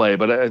we play.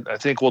 But I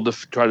think we'll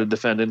try to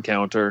defend and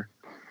counter.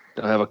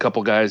 I have a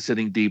couple guys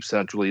sitting deep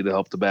centrally to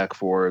help the back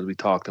four, as we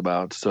talked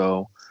about.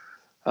 So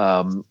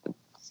I'm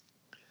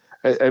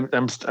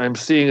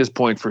seeing his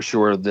point for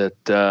sure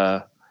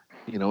that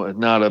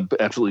not a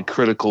absolutely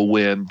critical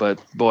win, but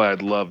boy,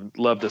 I'd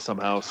love to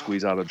somehow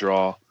squeeze out a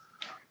draw.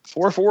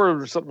 4-4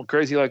 or something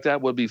crazy like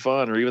that would be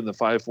fun, or even the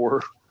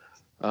 5-4.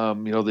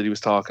 That he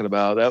was talking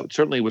about. That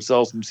certainly would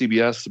sell some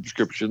CBS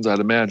subscriptions, I'd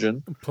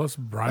imagine. Plus,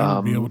 Brian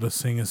would be able to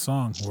sing a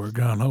song. We're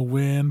gonna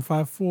win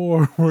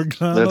 5-4. We're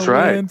gonna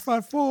win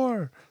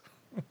 5-4.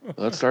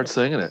 Let's start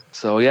singing it.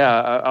 So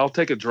yeah, I'll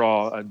take a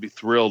draw. I'd be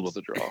thrilled with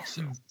a draw.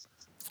 So.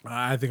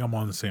 I think I'm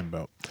on the same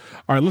boat.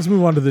 All right, let's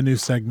move on to the new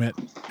segment,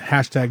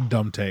 hashtag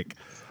dumb take.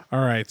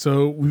 All right,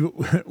 so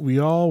we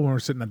all, when we're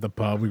sitting at the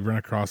pub, we run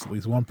across at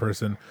least one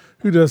person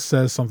who just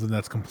says something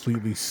that's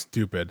completely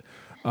stupid.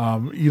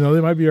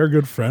 They might be our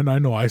good friend. I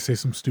know I say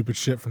some stupid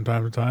shit from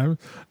time to time,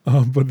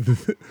 but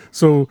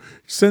so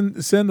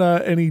send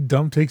any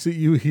dumb takes that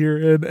you hear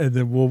in, and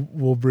then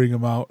we'll bring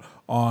them out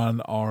on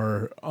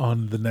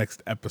the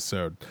next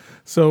episode.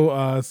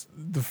 So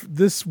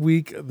this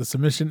week the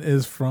submission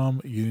is from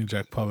Union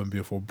Jack Pub in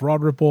beautiful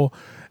Broad Ripple,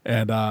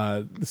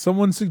 and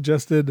someone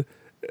suggested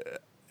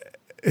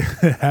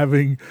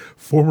having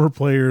former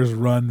players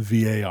run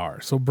VAR.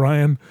 So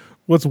Brian,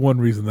 what's one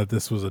reason that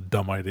this was a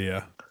dumb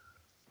idea?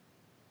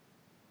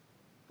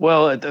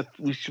 Well,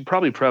 we should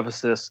probably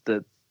preface this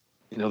that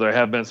there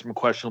have been some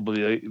questionable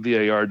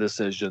VAR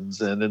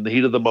decisions, and in the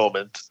heat of the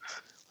moment,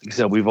 like you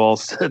said, we've all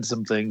said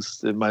some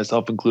things,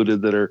 myself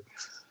included, that are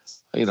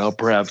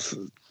perhaps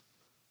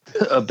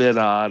a bit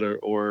odd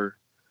or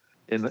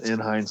in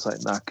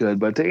hindsight not good.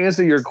 But to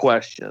answer your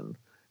question,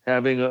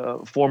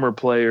 having former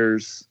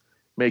players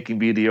making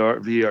VAR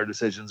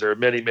decisions, there are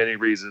many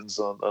reasons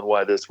on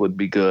why this would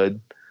be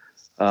good,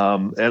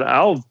 and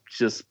I'll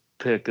just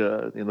pick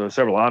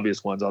several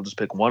obvious ones. I'll just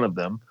pick one of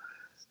them.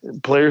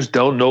 Players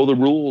don't know the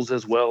rules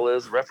as well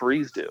as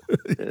referees do,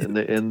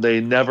 and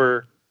they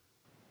never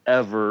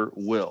ever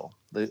will.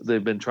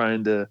 They've been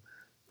trying to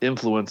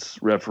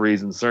influence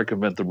referees and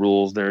circumvent the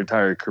rules their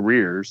entire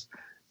careers,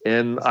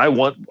 and I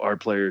want our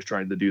players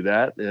trying to do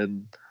that,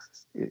 and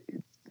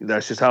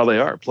that's just how they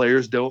are.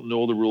 Players don't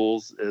know the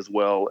rules as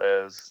well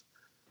as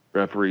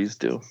referees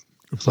do.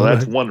 So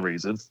that's one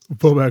reason.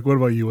 Bobak, what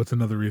about you? What's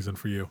another reason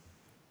for you?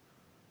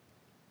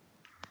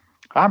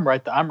 I'm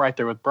right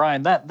there with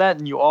Brian. That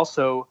and you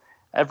also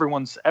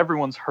everyone's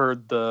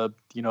heard the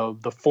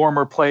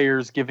former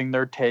players giving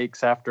their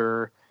takes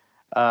after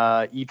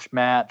each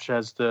match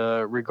as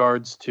to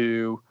regards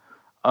to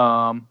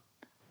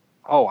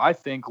I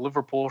think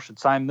Liverpool should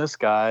sign this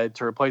guy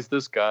to replace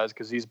this guy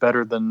because he's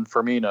better than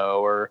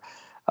Firmino, or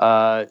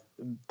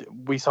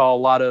we saw a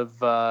lot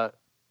of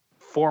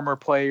former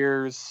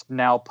players,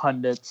 now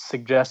pundits,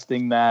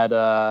 suggesting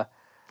that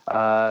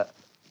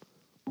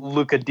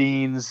Luka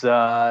Dean's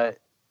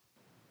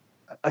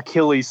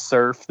Achilles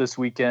surf this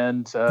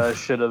weekend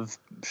should have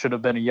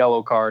been a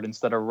yellow card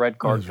instead of a red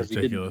card because he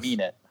didn't mean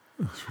it.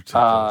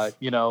 There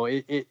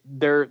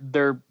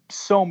are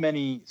so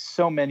many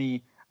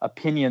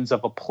opinions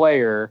of a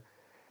player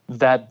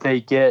that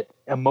they get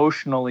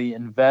emotionally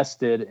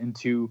invested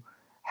into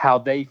how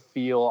they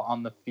feel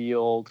on the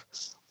field,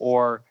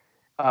 or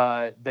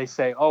they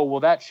say, oh,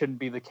 well, that shouldn't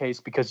be the case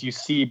because you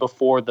see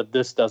before that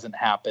this doesn't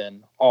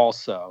happen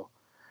also.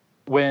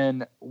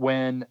 When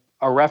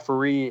a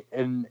referee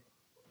in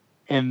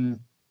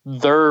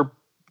their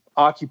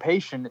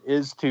occupation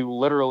is to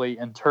literally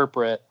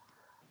interpret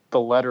the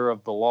letter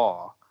of the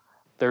law,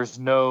 there's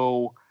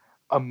no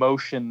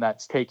emotion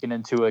that's taken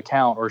into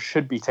account or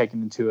should be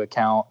taken into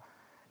account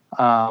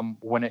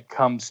when it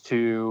comes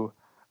to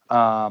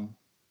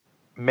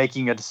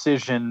making a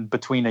decision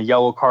between a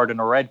yellow card and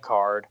a red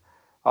card.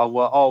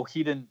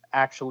 He didn't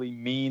actually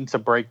mean to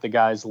break the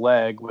guy's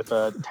leg with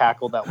a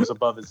tackle that was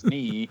above his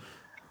knee.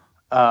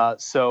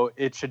 So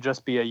it should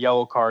just be a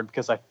yellow card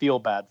because I feel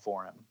bad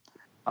for him.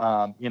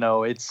 That's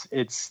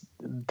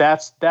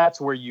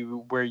where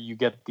you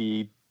get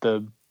the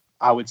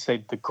I would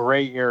say the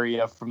gray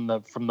area from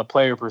the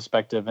player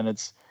perspective, and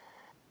it's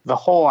the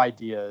whole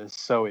idea is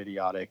so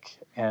idiotic.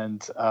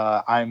 And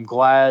I'm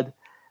glad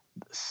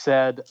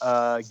said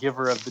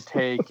giver of the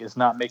take is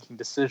not making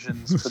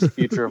decisions for the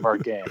future of our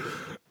game.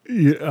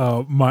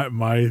 Yeah,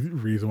 my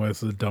reason why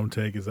this is a dumb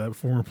take is that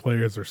former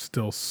players are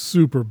still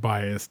super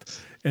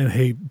biased and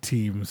hate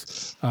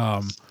teams.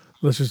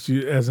 Let's just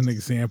use as an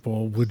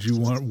example. Would you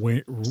want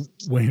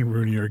Wayne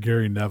Rooney or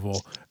Gary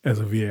Neville as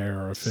a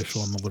VAR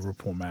official in the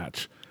Liverpool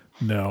match?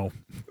 No,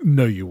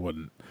 you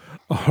wouldn't.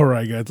 All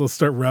right, guys, let's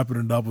start wrapping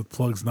it up with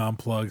plugs,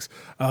 non-plugs.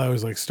 I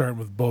always like starting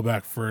with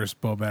Bobak first.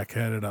 Bobak,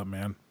 head it up,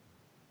 man.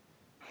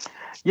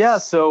 Yeah,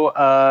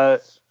 so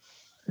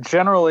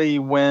generally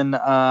when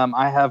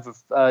I have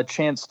a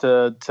chance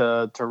to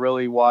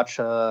really watch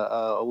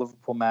a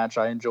Liverpool match,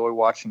 I enjoy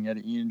watching it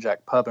at Union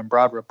Jack Pub in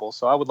Broad Ripple,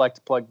 so I would like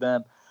to plug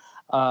them.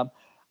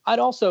 I'd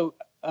also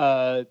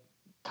kind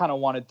of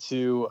wanted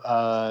to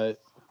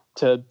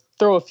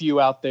throw a few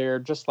out there,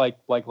 just like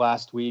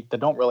last week, that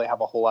don't really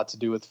have a whole lot to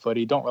do with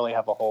footy, don't really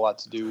have a whole lot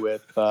to do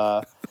with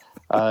I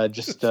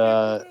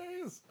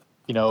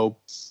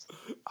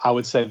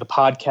would say the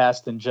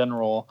podcast in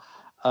general.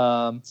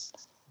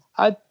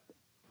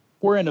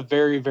 We're in a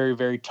very, very,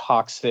 very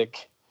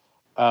toxic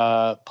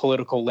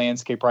political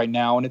landscape right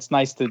now, and it's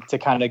nice to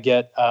kind of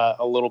get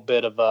a little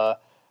bit of a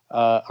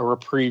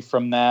reprieve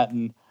from that.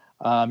 And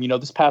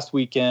this past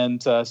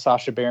weekend,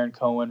 Sacha Baron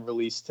Cohen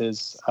released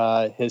his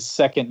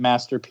second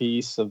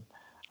masterpiece of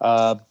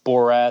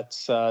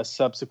Borat's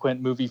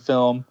subsequent movie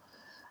film,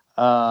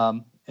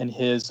 and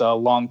his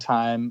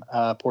longtime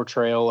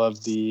portrayal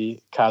of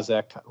the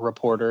Kazakh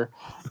reporter.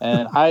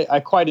 And I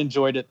quite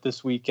enjoyed it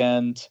this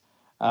weekend.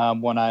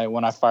 when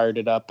I fired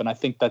it up, and I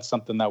think that's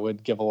something that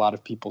would give a lot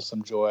of people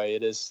some joy.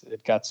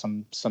 It got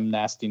some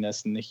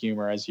nastiness in the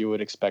humor, as you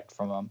would expect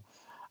from them.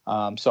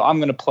 So I'm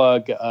going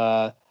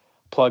to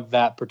plug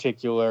that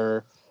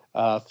particular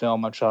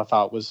film, which I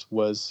thought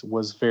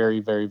was very,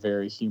 very,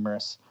 very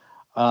humorous.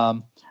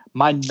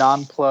 My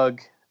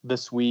non-plug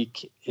this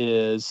week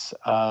is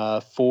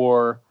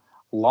for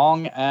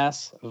long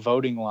ass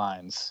voting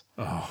lines.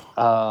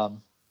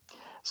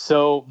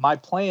 So my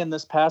plan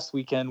this past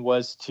weekend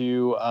was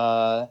to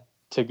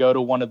go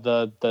to one of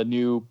the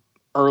new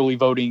early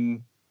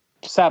voting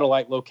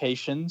satellite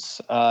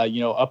locations.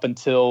 Up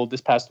until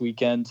this past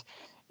weekend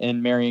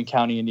in Marion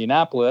County,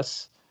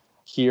 Indianapolis,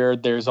 here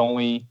there's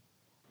only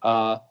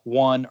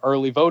one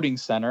early voting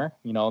center.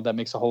 That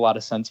makes a whole lot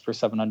of sense for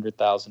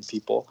 700,000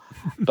 people.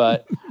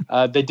 But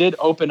they did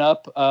open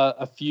up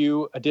a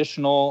few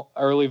additional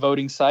early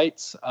voting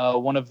sites,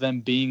 one of them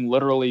being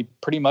literally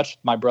pretty much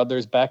my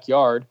brother's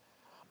backyard.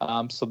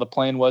 So the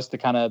plan was to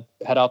kind of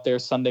head out there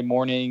Sunday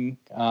morning,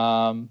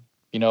 right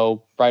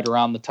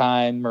around the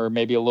time or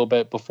maybe a little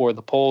bit before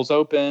the polls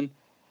open,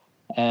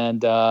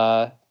 and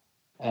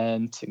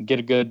get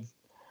a good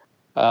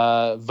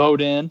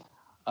vote in.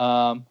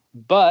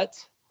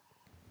 But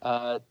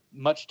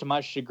much to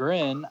my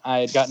chagrin,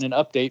 I had gotten an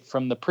update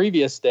from the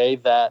previous day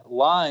that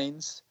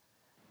lines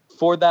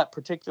for that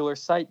particular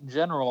site in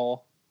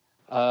general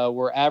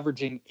were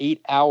averaging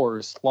 8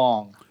 hours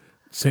long.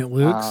 St.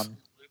 Luke's?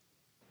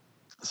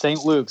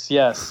 St. Luke's,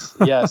 yes.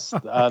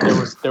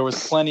 There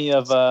was plenty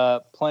of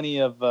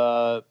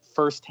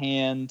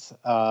firsthand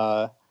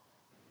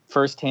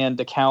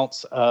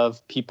accounts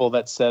of people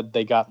that said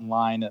they got in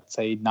line at,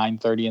 say,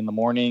 9:30 in the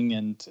morning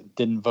and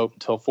didn't vote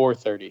until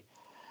 4:30.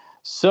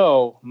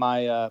 So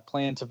my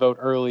plan to vote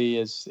early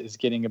is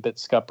getting a bit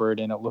scuppered,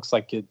 and it looks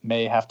like it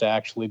may have to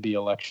actually be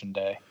election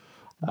day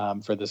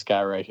for this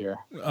guy right here.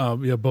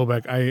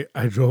 Bobak,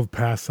 I drove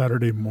past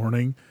Saturday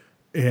morning,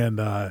 and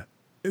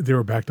they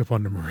were backed up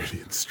onto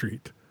Meridian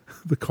Street.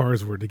 The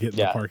cars were to get in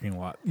the parking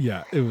lot.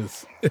 Yeah, it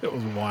was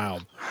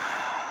wild.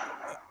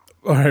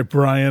 All right,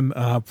 Brian,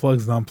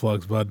 plugs,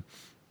 non-plugs, bud.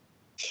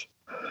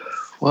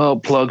 Well,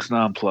 plugs,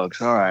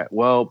 non-plugs. All right.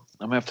 Well,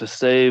 I'm going to have to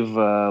save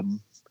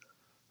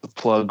the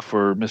plug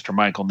for Mr.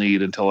 Michael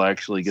Need until I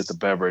actually get the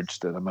beverage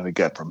that I'm going to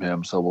get from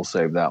him, so we'll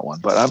save that one.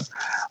 But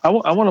I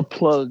want to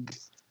plug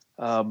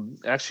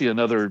actually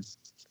another –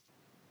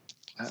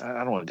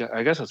 I don't want.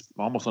 I guess it's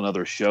almost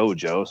another show,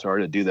 Joe.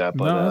 Sorry to do that,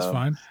 but no, that's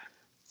fine.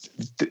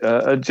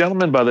 A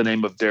gentleman by the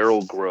name of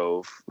Daryl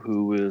Grove,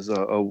 who is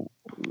a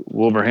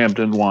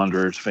Wolverhampton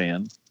Wanderers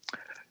fan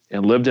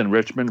and lived in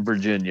Richmond,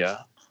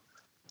 Virginia,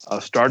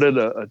 started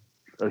a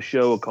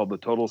show called the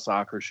Total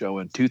Soccer Show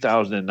in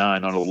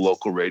 2009 on a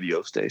local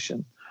radio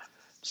station.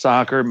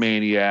 Soccer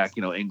maniac,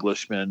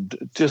 Englishman,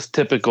 just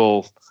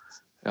typical,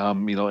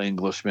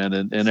 Englishman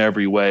in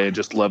every way.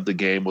 Just loved the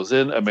game. Was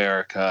in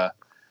America.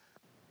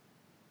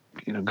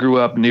 Grew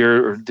up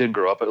near, or didn't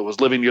grow up, but was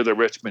living near the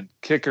Richmond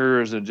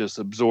Kickers and just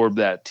absorbed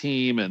that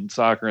team and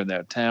soccer in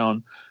that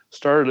town.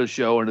 Started a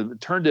show, and it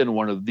turned into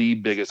one of the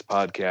biggest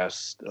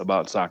podcasts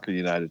about soccer in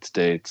the United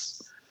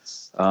States.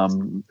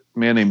 Man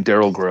named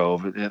Daryl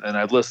Grove, and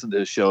I've listened to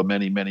his show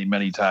many, many,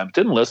 many times.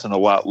 Didn't listen a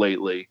lot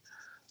lately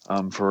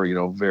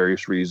for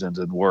various reasons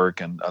and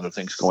work and other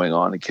things going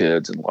on, and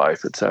kids and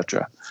life,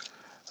 etc.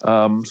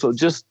 So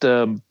just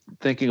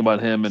thinking about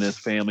him and his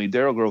family.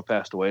 Daryl Grove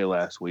passed away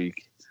last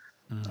week.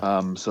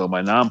 So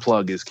my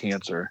non-plug is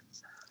cancer,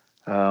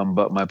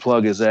 but my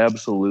plug is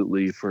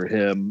absolutely for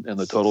him and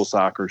the Total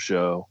Soccer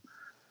Show.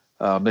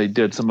 They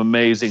did some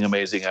amazing,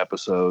 amazing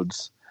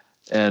episodes.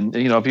 And,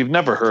 if you've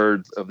never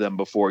heard of them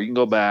before, you can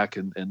go back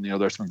and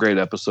there's some great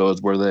episodes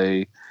where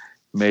they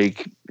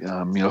make,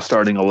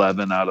 starting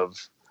 11 out of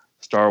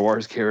Star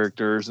Wars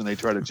characters, and they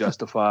try to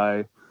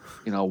justify,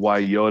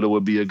 why Yoda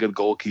would be a good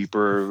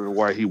goalkeeper, or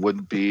why he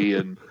wouldn't be,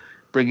 and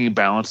bringing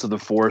balance to the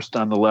Force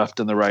on the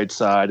left and the right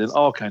side, and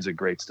all kinds of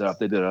great stuff.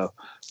 They did a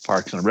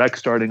Parks and Rec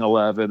starting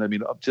 11. I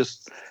mean,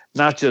 just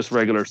not just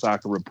regular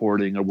soccer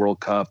reporting, a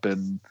World Cup,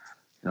 and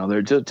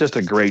they're just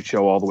a great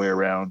show all the way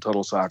around.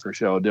 Total Soccer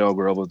Show. Dale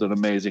Grove was an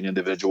amazing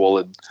individual,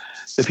 and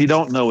if you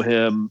don't know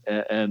him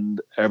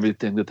and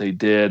everything that they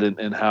did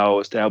and how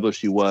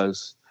established he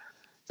was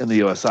in the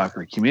U.S.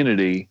 soccer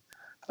community,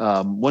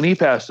 when he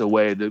passed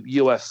away, the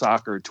U.S.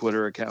 Soccer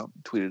Twitter account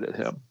tweeted at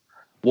him.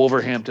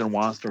 Wolverhampton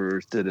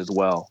Wanderers did as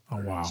well.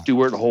 Oh, wow.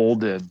 Stuart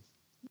Holden.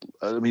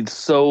 I mean,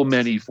 so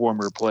many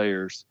former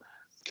players,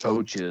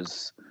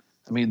 coaches.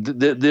 I mean,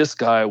 this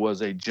guy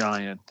was a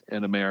giant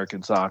in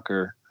American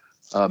soccer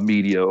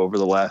media over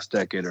the last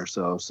decade or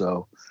so.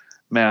 So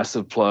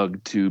massive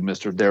plug to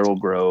Mr. Daryl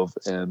Grove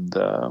and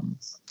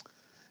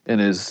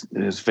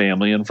his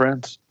family and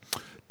friends.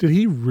 Did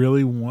he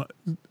really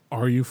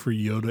argue for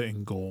Yoda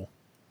in goal?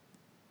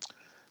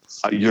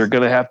 You're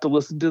going to have to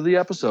listen to the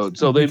episode.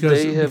 So they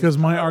have. Because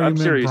my argument,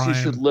 I'm serious. Brian, you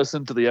should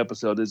listen to the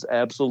episode. It's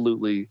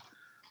absolutely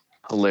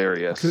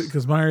hilarious.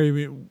 Because my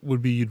argument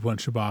would be you'd want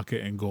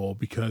Chewbacca in goal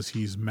because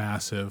he's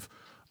massive.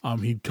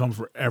 He'd come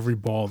for every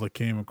ball that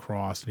came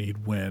across, and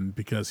he'd win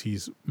because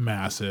he's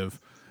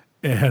massive.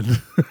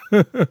 and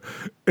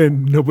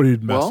and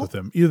nobody'd mess Well, with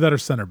him. Either that or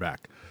center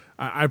back.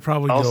 I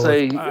probably I'll go.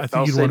 say I think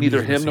I'll you'd say want to neither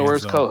use him nor Messier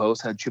his zone.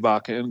 co-host had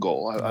Chewbacca in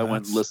goal. I went and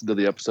That's- listened to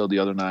the episode the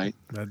other night.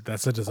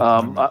 That's a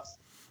disappointment.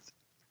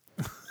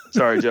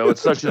 Sorry, Joe.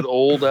 It's such an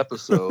old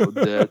episode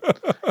that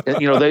and,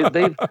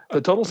 they the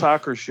Total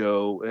Soccer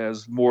Show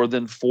has more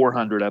than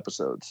 400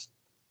 episodes.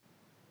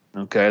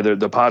 Okay, the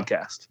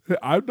podcast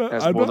I'm not.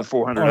 has I'm more not than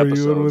 400 arguing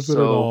episodes. with it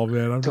at So all,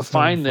 man. I'm to just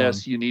having find fun.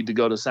 this, you need to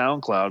go to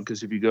SoundCloud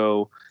because if you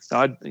go,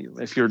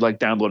 if you're like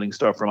downloading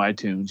stuff from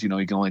iTunes, you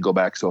can only go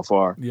back so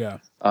far. Yeah.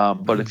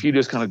 But if you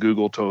just kind of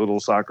Google Total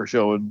Soccer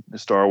Show and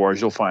Star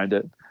Wars, you'll find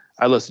it.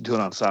 I listened to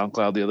it on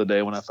SoundCloud the other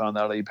day when I found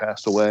out that he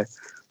passed away.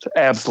 It's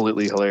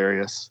absolutely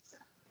hilarious.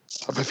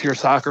 If you're a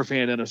soccer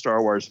fan and a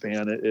Star Wars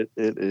fan, it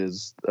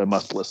is a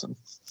must listen.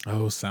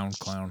 Oh,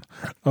 SoundCloud.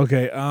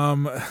 Okay.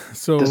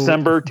 So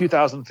December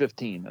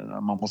 2015, and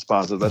I'm almost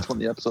positive that's when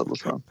the episode was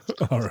from.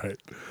 All right.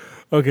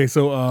 Okay.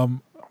 So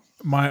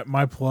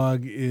my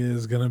plug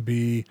is gonna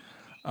be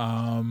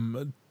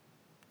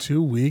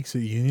 2 weeks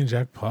at Union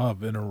Jack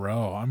Pub in a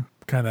row. I'm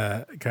kind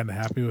of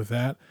happy with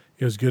that.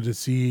 It was good to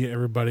see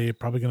everybody.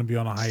 Probably going to be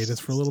on a hiatus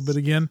for a little bit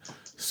again.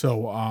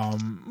 So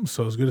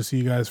so it's good to see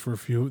you guys for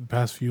the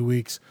past few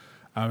weeks.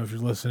 If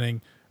you're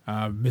listening,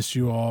 missed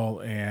you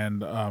all,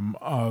 and I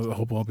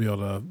hope I'll be able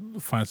to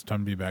find some time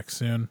to be back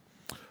soon.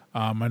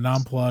 My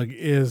non-plug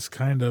is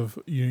kind of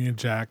Union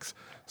Jacks.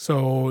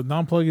 So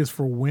non-plug is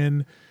for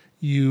when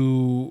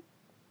you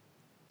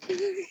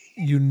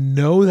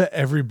know that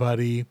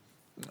everybody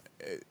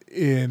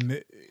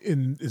in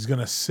is going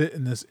to sit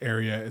in this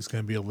area is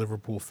going to be a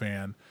Liverpool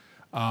fan,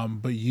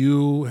 but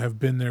you have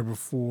been there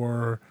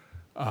before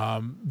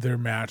their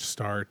match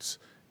starts,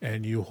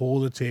 and you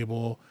hold a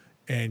table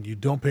and you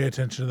don't pay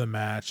attention to the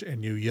match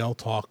and you yell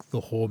talk the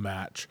whole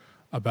match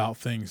about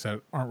things that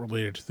aren't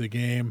related to the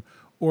game,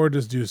 or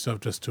just do stuff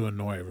just to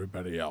annoy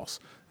everybody else.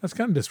 That's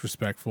kind of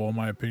disrespectful in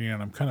my opinion.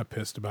 I'm kind of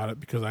pissed about it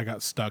because I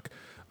got stuck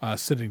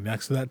sitting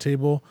next to that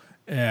table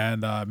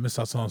and missed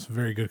out on some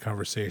very good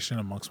conversation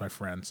amongst my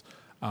friends.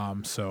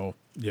 So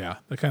yeah,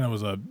 that kind of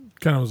was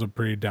a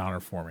pretty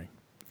downer for me,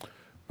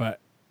 but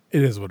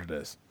it is what it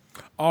is.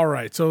 All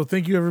right. So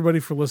thank you everybody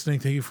for listening.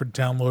 Thank you for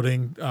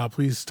downloading.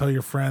 Please tell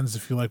your friends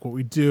if you like what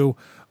we do.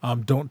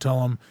 Don't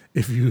tell them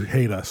if you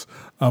hate us.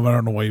 I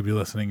don't know why you'd be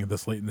listening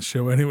this late in the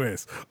show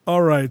anyways.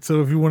 All right.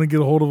 So if you want to get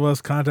a hold of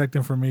us, contact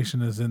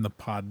information is in the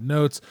pod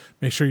notes.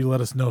 Make sure you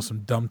let us know some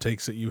dumb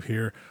takes that you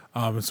hear,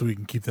 so we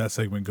can keep that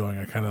segment going.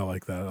 I kind of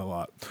like that a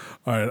lot.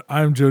 All right.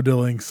 I'm Joe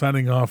Dilling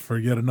signing off for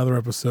yet another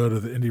episode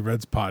of the Indie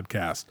Reds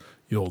podcast.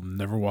 You'll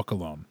never walk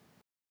alone.